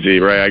it's easy,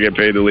 right? I get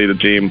paid to lead the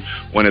team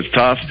when it's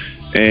tough.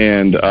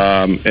 And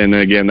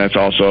again, that's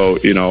also,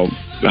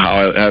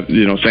 how I have,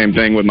 same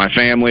thing with my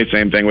family,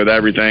 same thing with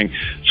everything.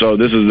 So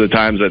this is the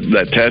times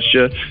that test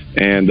you,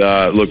 and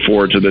look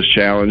forward to this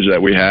challenge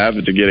that we have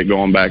to get it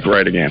going back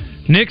right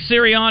again. Nick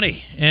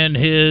Sirianni and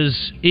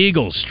his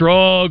Eagles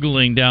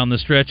struggling down the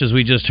stretch, as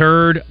we just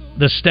heard.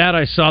 The stat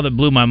I saw that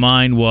blew my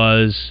mind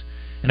was,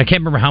 and I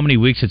can't remember how many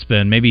weeks it's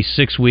been, maybe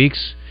 6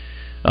 weeks.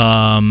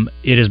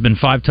 It has been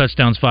 5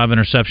 touchdowns, 5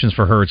 interceptions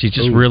for Hurts. He's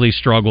just really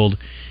struggled.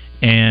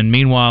 And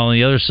meanwhile, on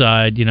the other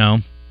side, you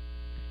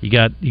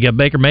got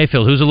Baker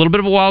Mayfield, who's a little bit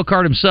of a wild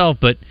card himself,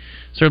 but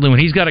certainly when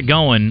he's got it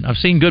going, I've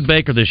seen good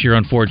Baker this year,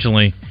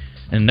 unfortunately,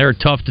 and they're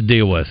tough to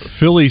deal with.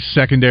 Philly's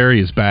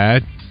secondary is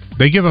bad.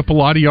 They give up a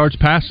lot of yards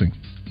passing.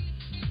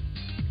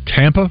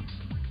 Tampa,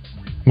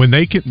 when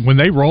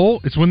they roll,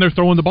 it's when they're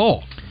throwing the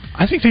ball.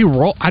 I think they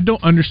roll. I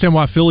don't understand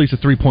why Philly's a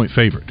 3-point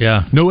favorite.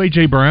 Yeah. No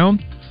A.J.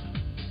 Brown.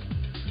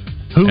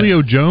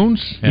 Julio Jones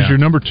is your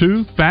number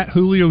 2. Fat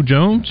Julio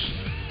Jones.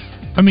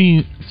 I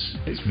mean,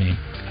 it's me.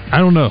 I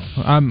don't know.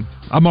 I'm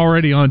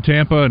already on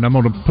Tampa, and I'm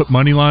going to put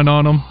money line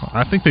on them.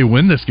 I think they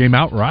win this game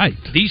outright.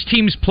 These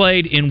teams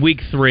played in Week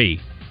 3,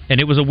 and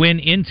it was a win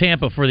in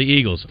Tampa for the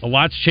Eagles. A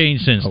lot's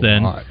changed since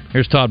then.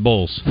 Here's Todd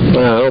Bowles.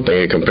 Well, I don't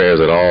think it compares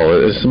at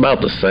all. It's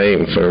about the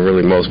same for the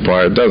really most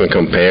part. It doesn't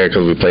compare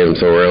because we played them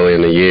so early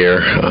in the year.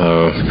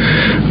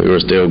 We were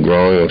still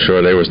growing. I'm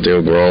sure they were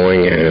still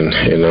growing, and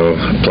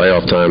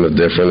playoff time is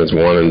different. It's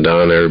one and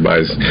done.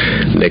 Everybody's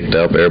nicked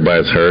up.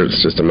 Everybody's hurt.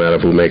 It's just a matter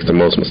of who makes the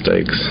most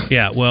mistakes.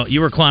 Yeah, well, you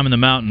were climbing the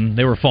mountain.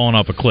 They were falling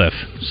off a cliff.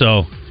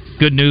 So,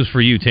 good news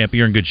for you, Tampa.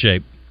 You're in good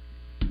shape.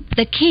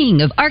 The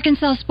king of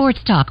Arkansas sports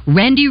talk,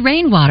 Randy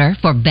Rainwater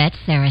for Bet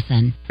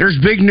Saracen. There's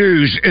big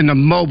news in the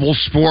mobile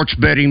sports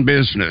betting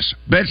business.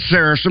 Bet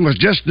Saracen was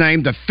just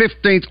named the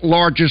 15th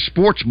largest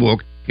sports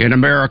book in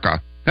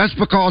America. That's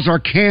because our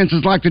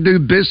Kansans like to do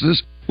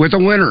business with a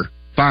winner.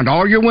 Find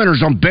all your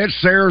winners on Bet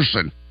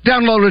Saracen.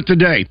 Download it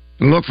today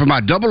and look for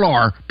my Double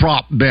R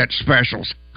prop bet specials.